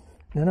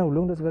 No,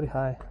 look, that's very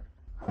high.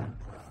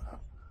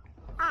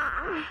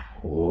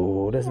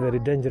 Oh, that's very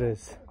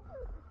dangerous.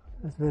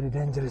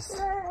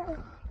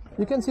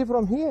 You can see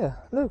from here.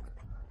 Look,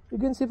 you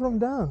can see from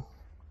down.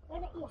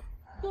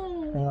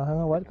 Hang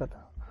on, white cut.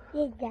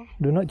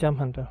 Do not jump,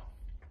 Hunter.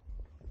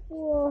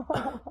 Whoa.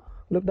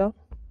 Look down.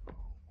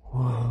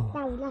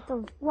 That was a lot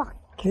of rock.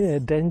 Yeah,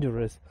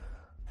 dangerous.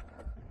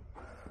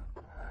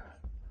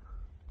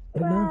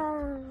 Look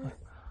down.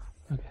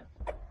 Okay.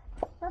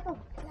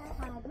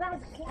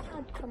 Where's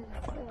cloud coming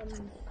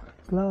from?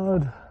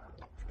 Cloud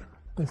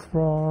is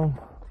from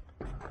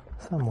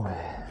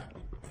somewhere.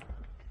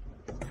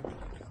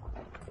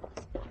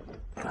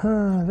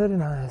 Very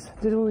nice.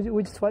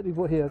 We just what we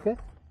bought here, okay?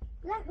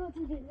 Let's go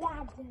to the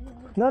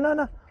ladder.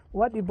 No.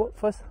 What you bought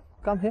first?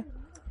 Come here.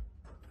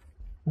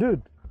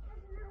 Dude.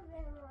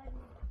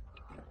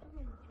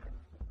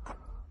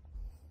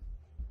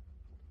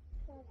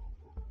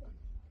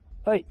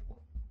 Oi.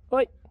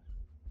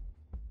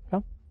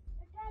 Come.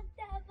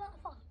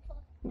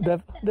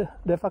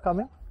 Defa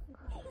coming?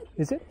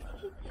 Is it?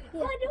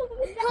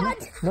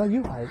 No,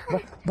 you hide.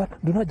 But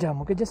do not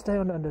jump, okay? Just stay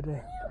under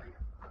there.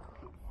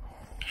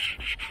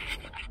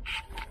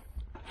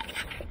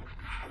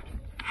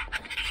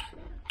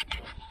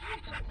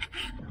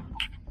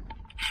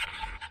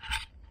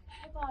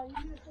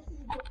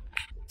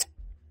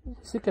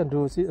 She can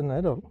do it, and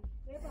I don't.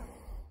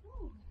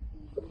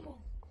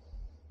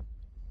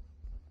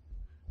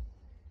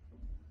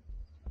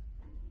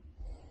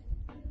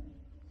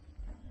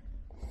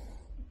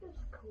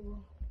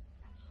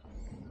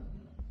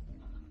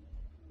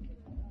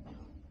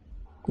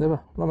 Đây bà,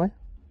 lo mấy?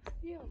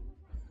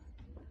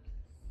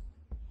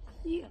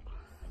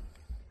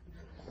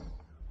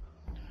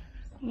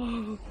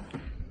 Whoa.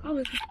 I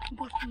was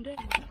watching that.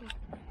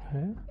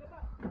 Yeah.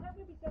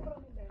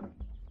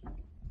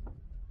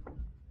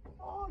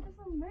 Oh, that's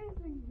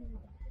amazing.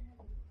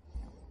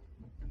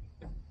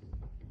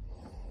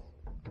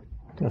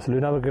 Mas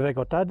Luna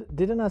bergerak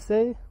didn't I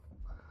say?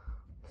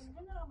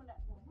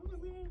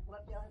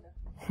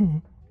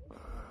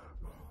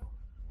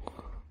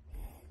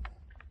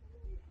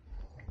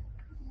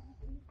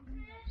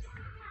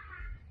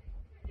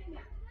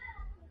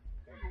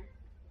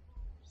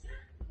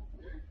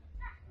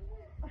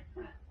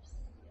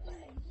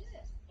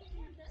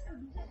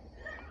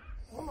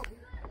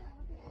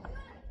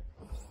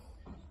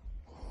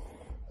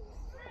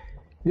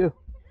 You.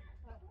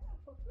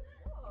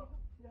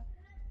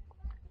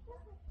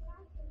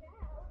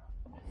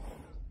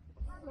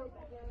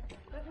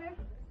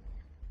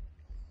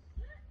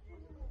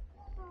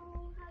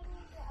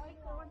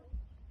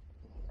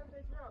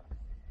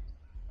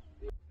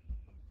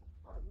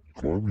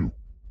 Climb you.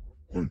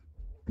 Hey,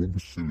 don't be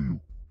silly you.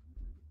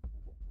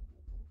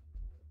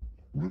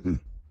 Really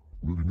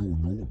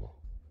no lah.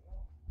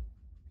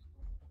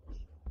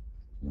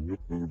 Lihat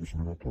dari bisa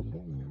binatang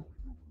dong ya.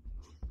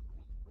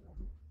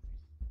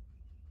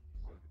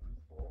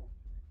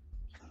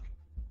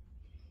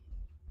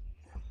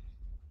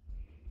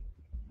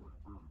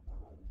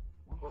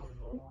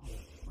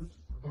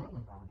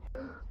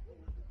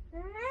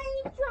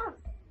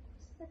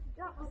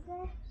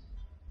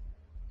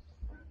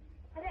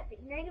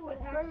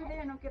 Go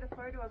there and I'll get a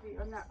photo of you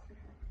on that.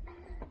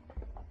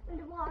 In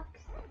the box.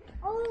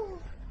 Oh.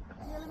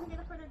 Yeah, let me get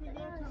a photo of you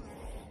there.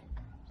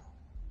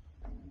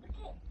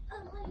 Okay.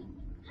 Oh, wait.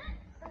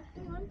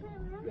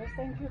 Yes,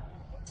 thank you.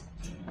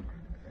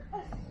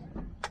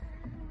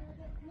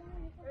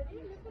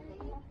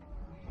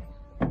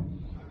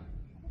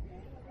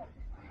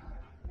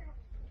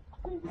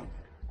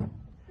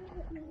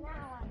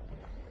 Now.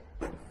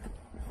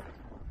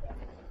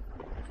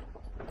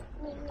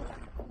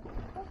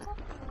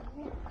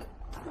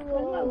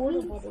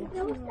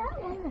 There was that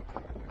one.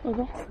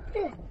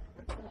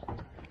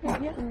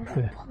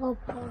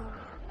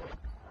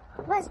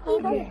 What's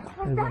even?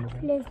 What's that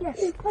place?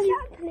 What's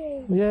that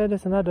place? Yeah,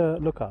 there's another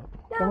lookout.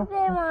 Come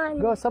That on. one.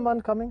 Go,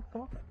 someone coming.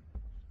 Come on.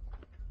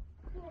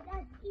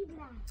 That's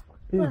Ibla.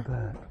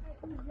 Eagle.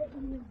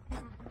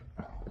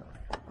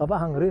 Papa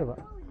hungry,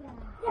 Papa?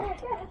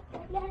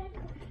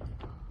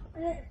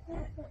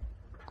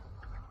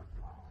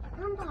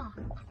 Hunter.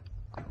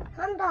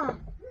 Hunter.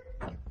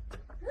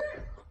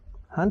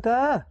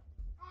 Hunter!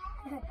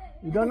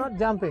 You are not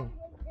jumping.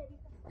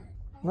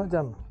 Not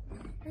jump.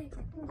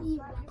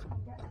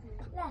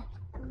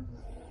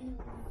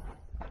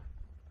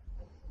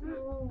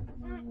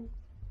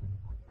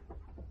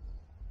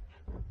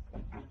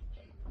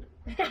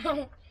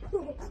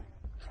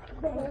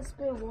 Don't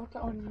spill water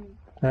on me.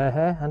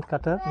 Hey, hand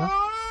cutter. No?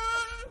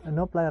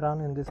 No play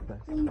around in this place.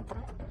 Hunter,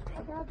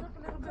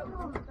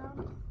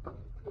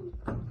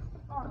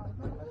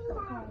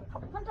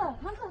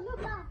 Hunter,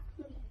 look. Hunter.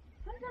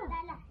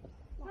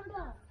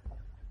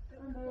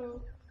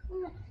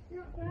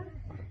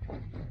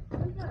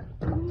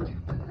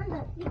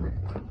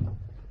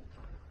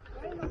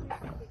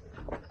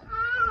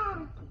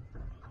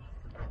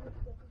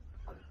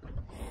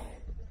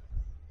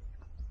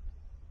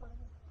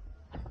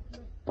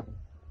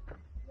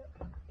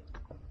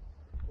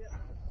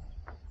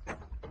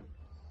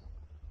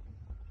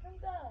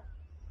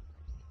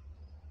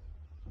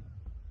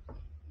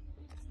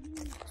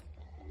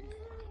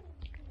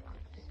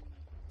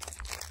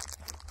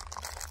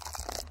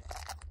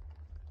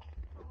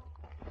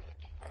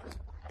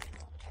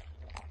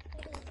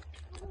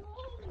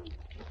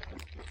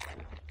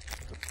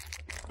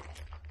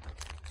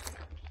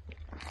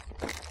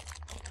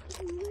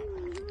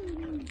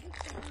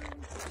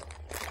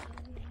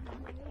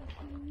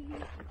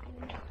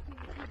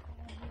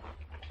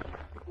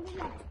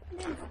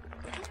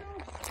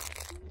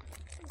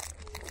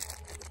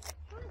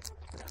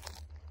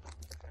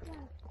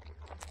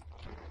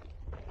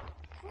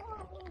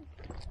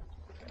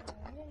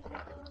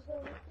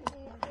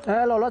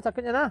 Lolo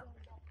sakitnya nah.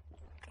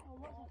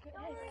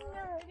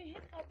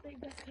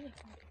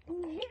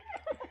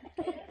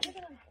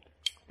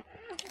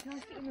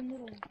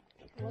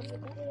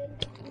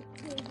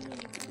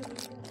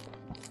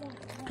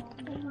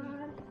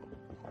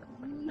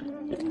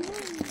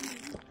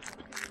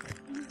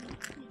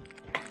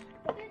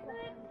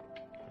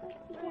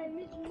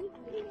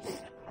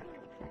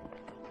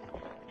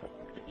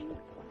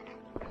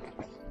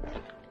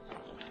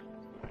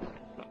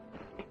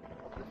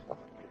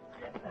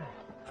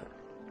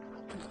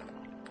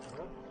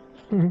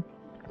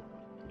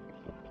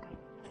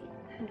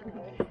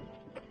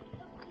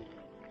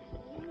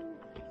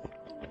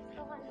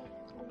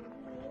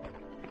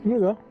 Ini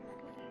go.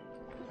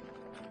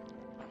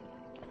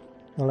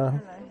 Hello.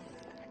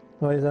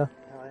 How is that?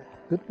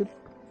 Good, good.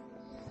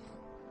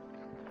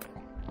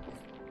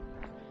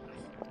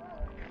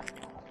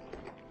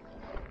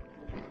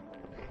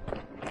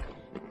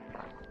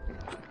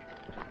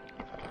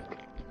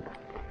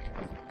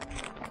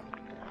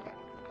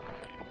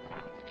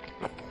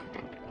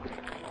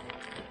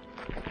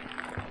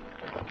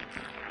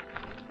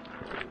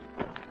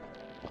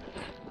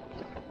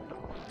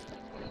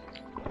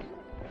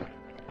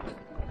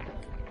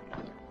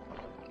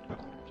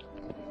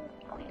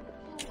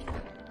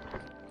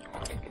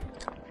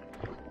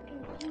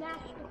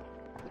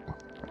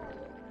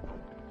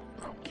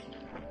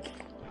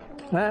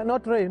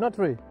 Not three, not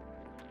three.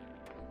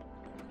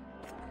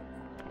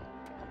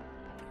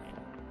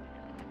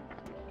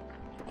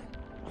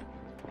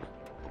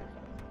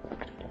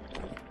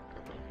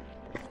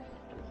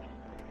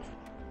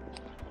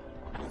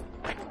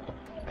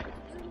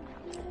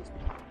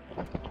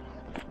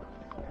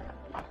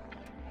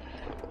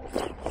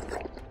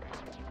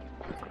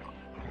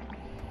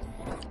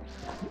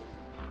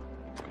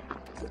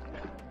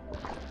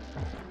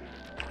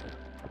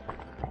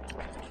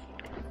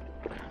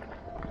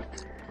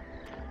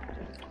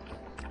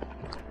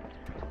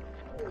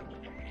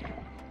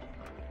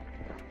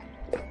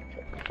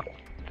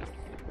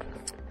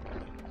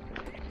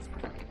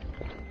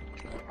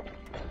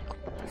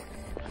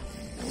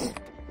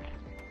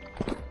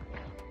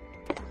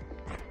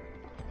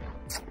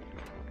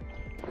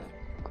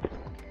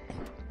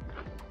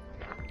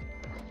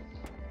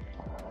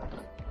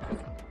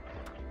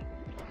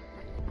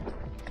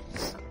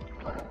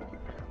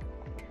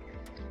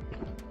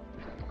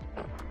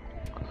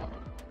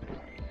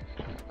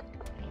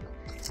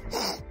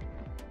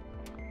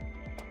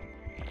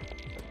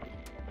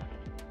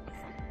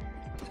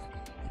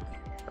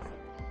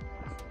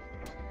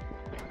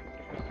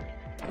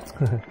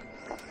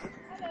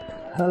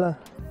 Hello.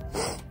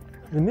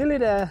 You're nearly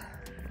there.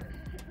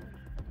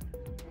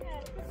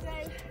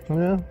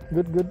 Yeah,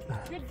 good, good.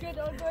 Good,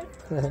 all good.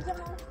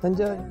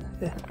 Enjoy.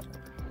 Yeah.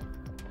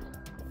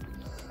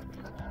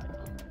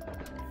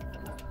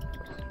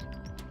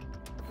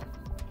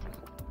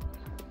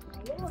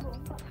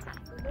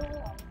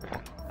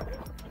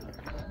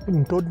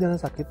 Perutnya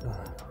sakit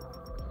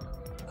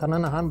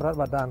karena nahan berat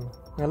badan.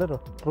 ngalir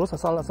tuh. Terus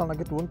asal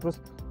lagi turun terus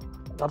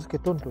harus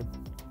dituntun.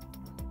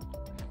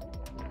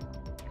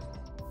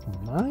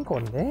 Main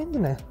konten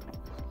nih.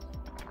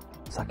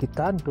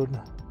 Sakitan tuh.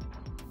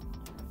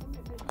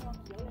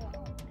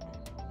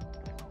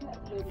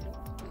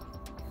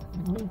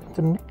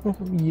 Cenik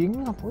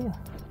ying apa ya?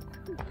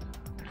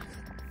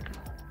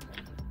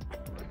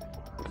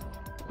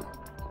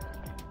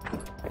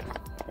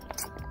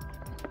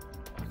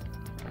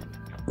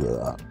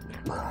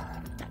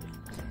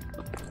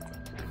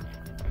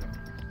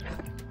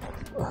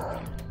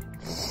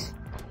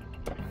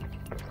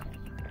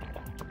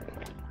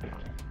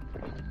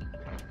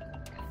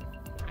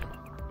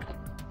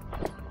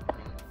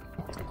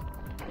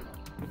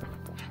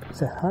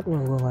 Sehat mah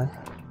gua mah.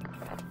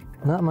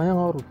 Nak maya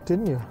ngau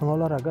rutin ya, ngau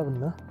olahraga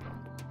bener.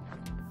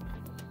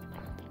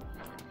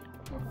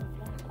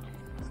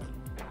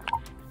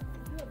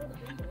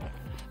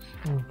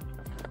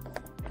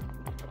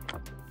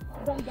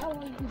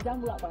 Jam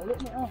bolak-balik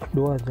nih.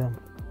 2 jam.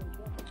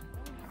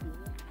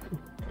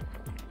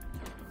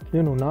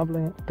 Dia nuna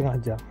paling setengah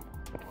jam.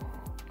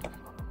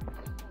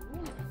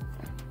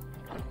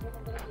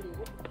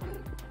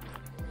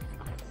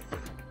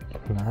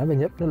 Nah,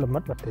 banyak dia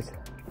lemat batis.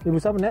 Ibu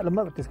saya banyak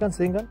lemat batis kan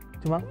sering kan,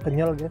 cuma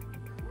kenyal gitu.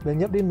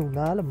 Banyak dia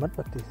nuna lemat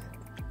batis.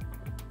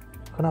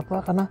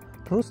 Kenapa? Karena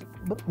terus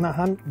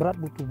nahan berat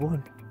tubuh.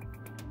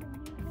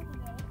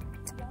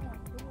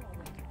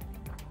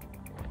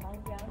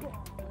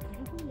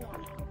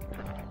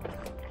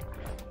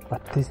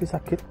 Batis sih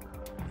sakit.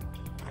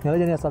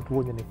 Nyala jadi asal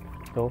tubuhnya nih.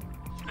 Tuh.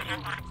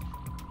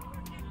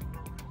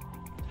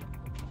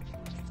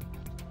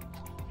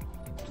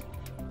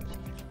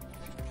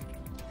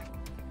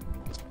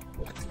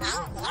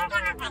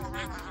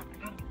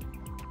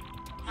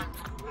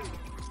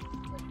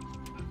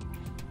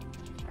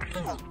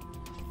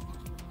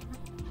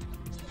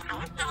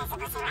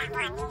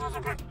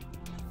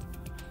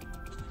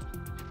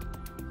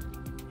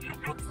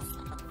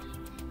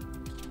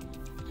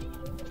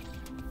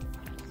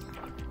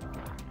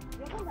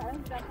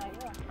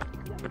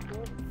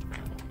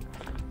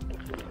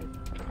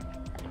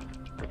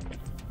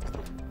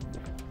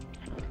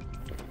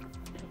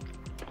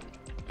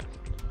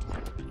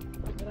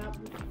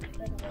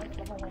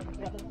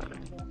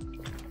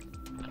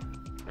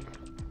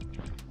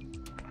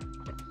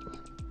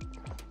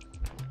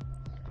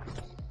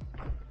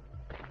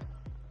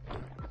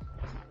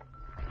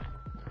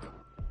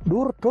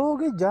 Dur to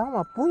ge jam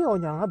apa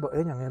ya nyang ba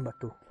nyang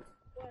batu.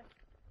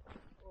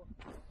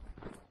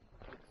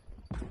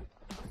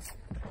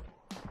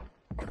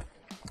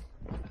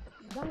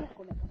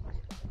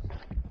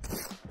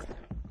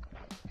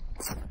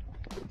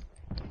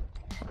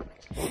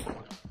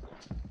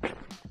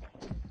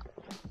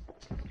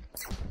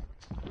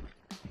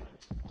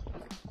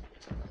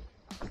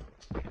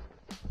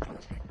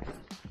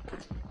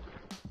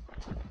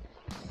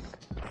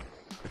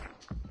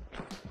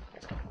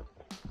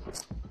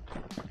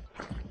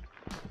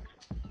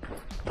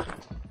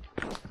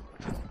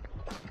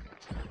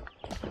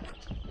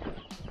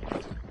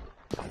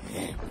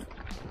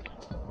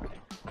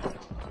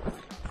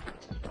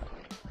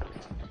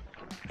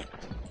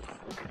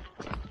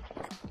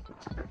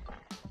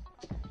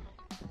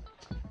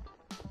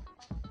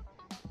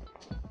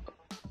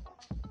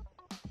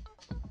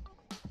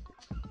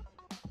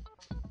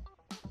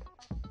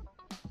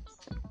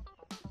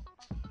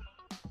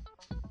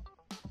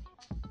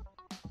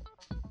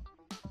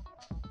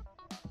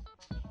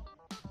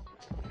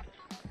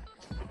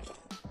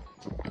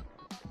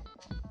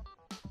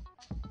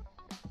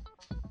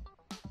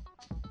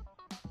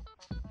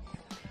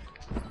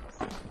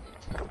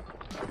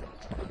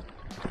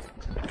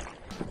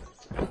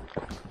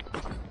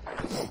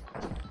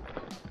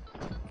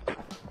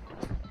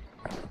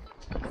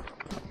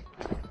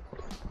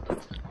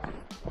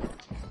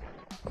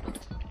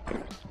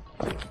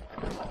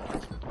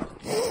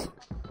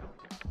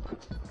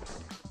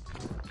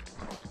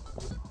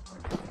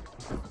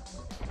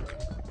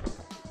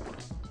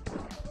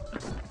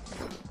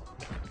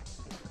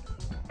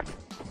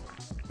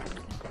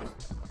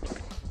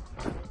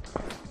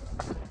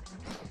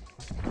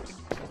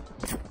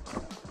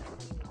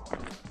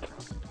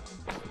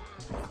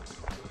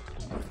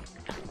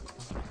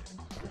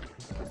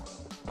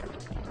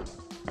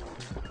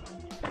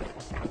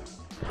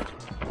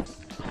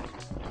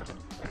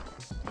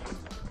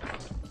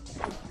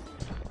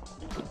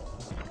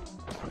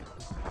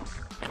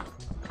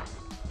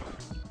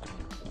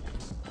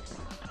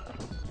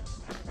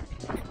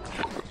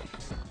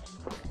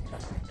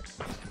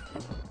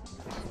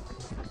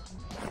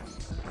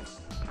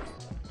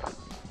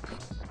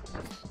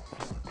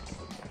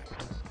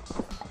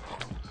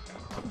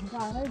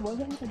 Thấy bữa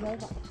giống cái vậy.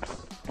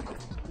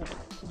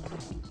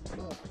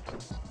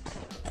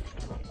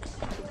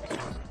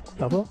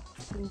 Apa?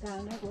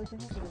 Bintangnya bữa giống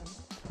cái vậy.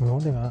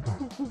 Nggak nggak.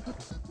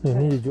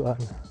 Ini jujuan.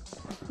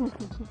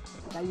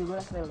 Kayu gue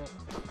lah lele.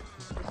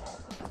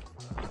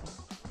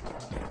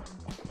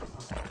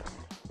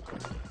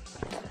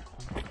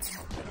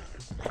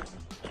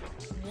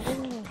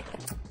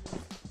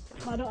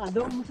 Baru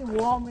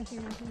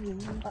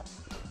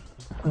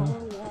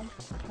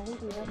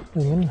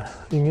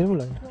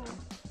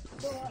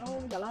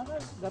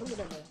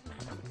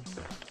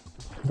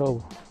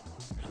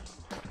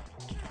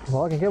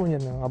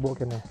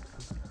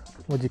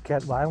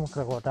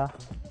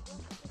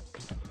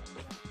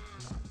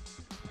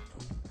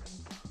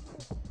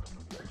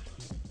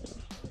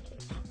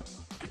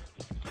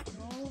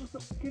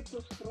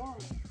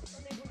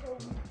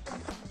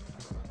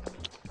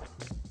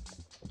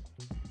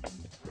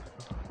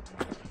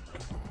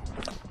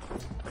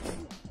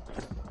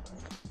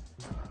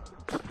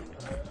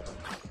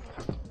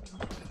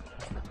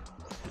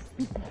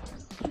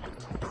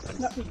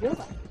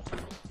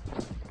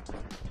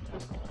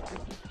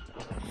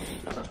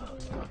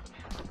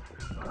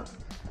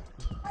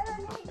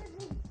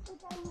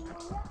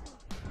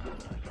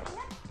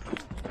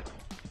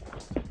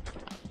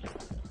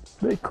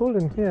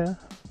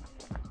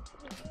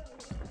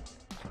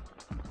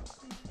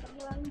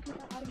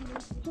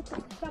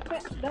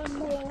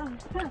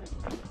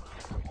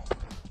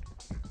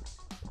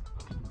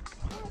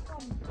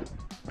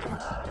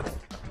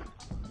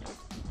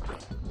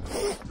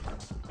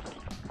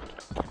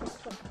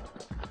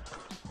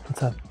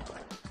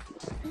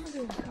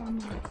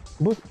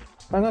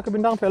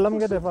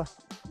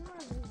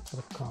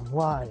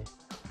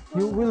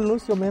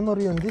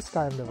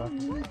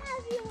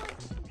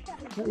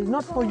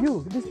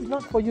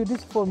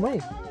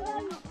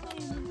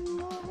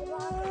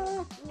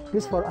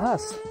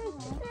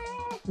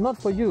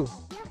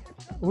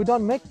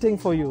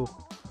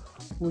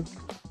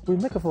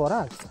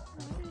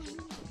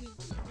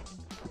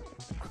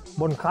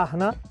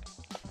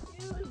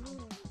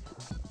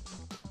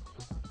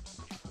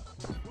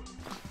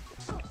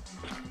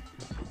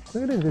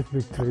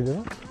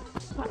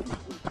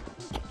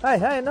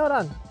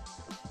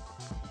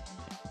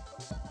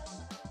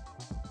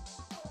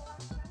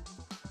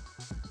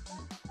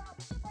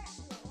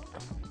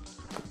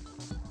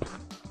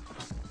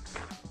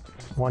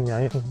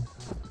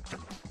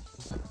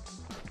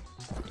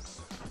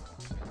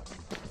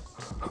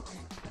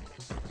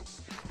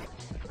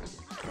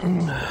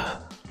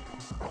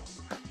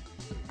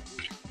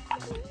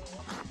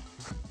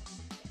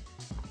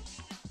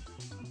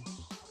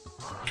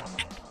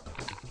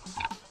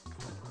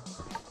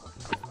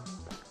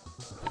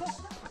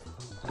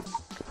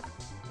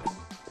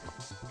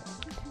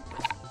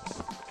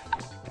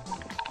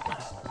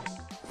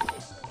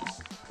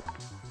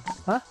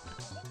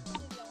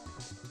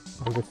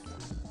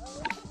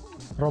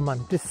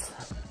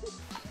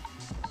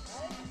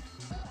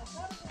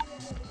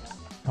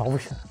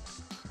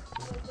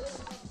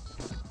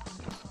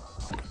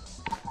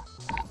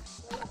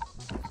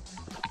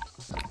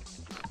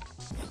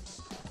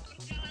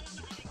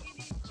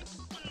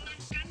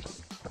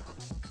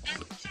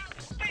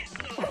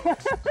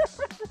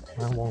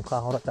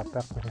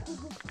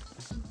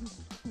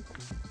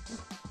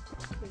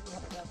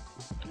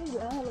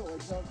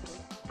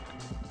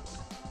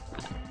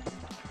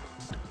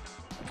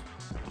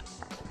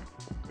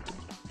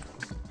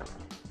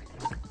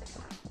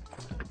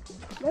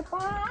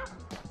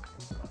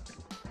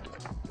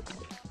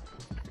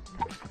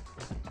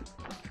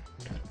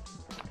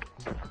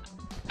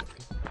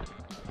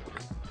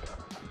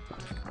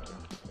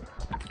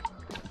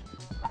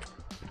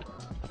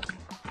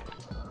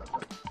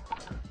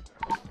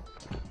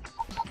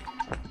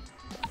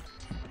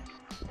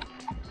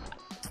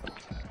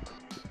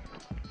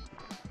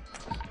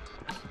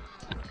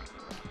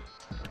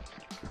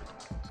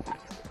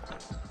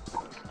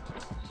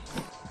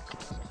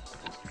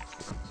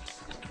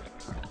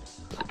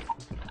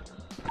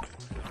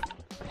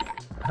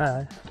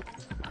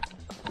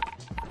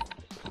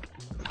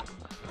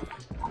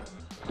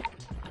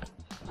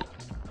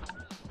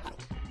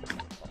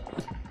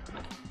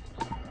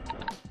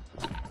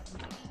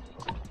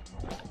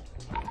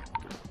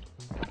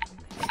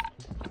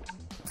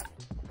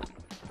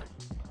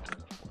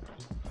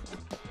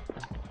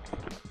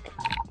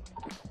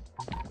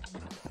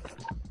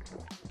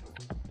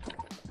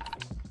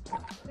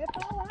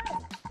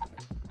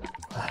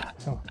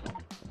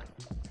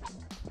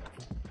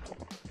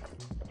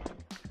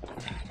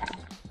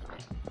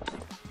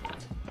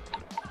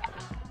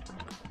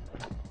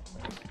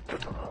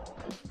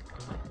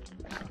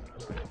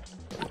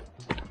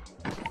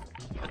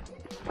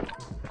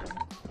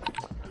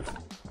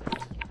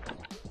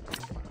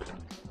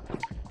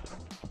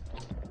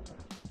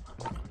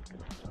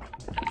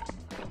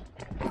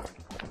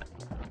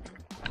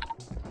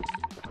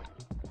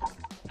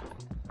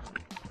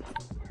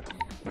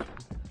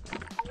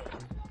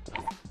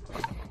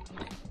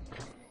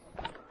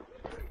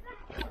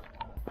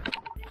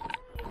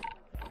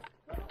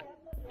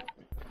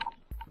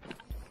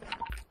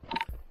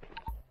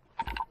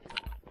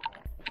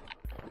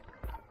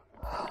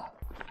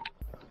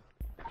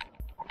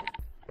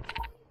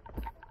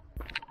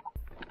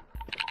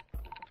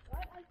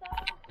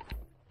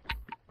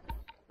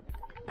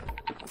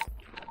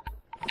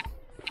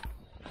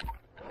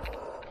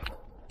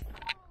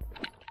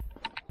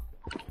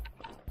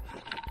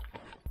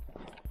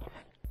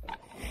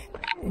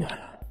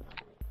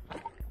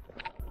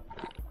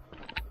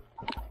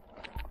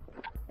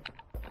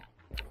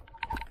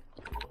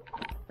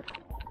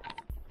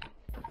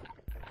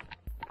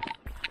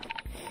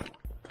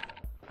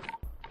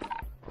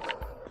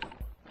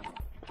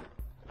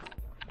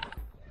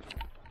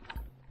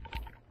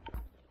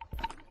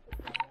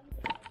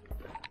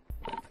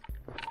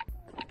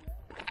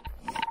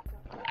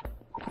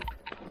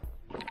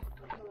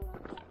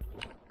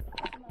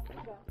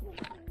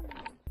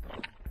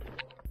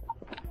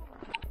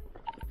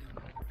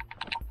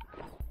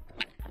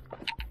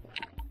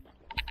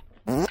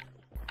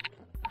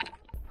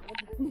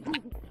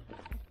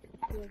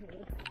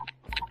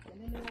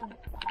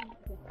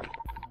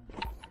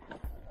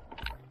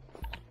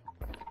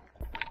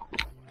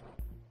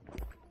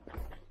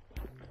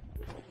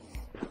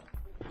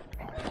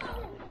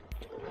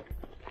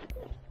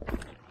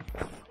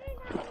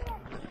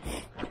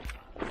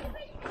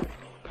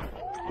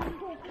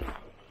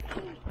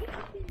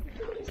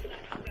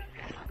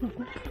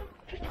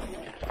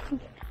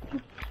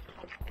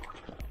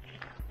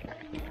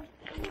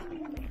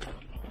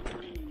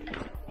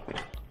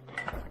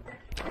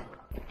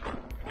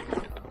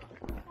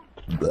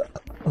Hi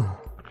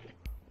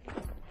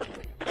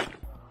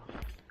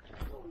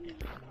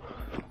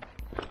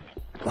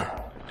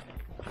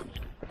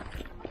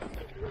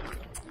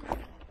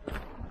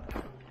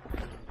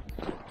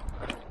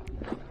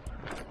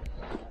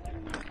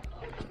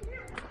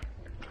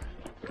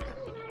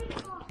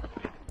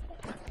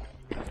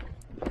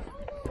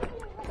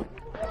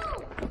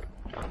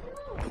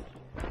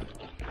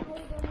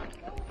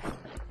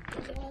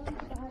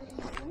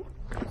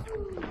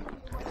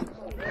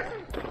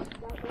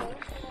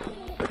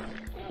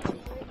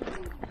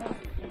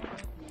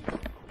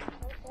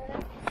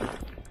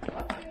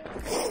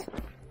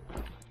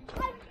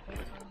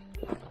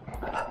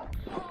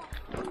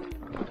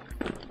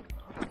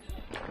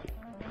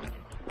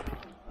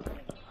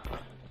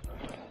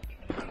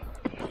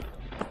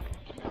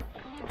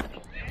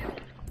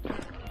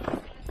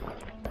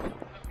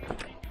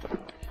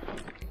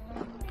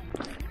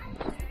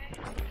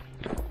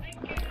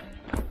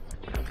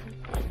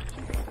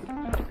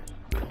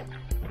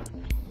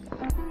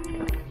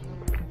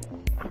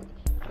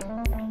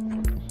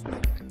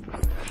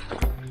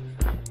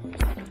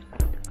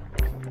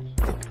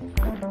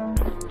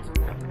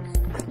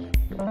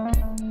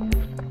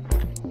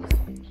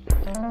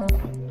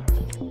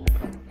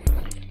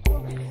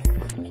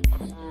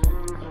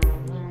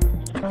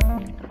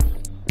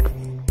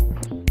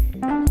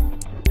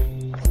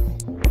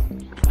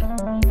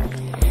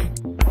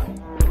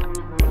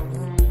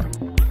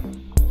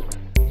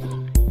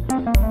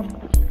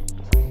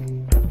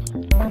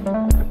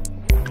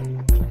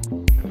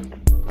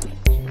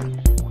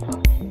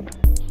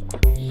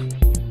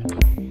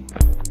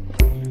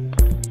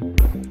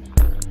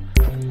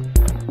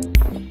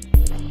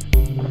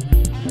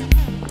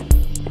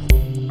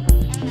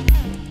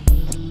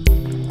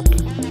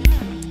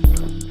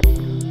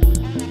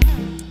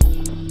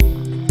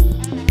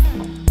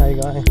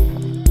guys.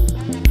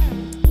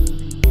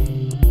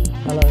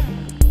 Hello.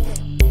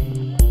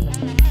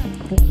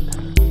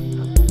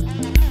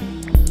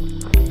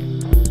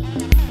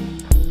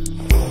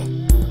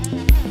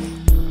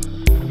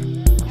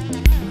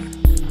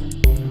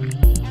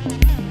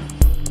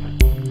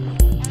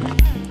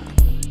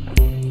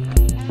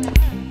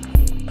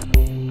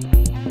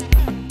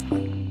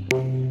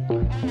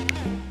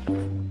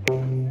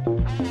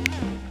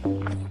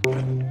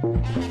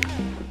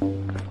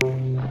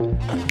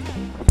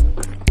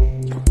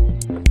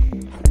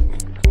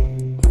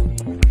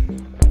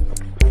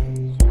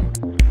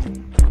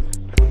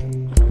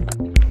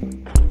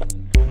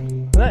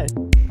 Này.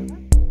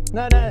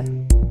 Này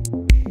này.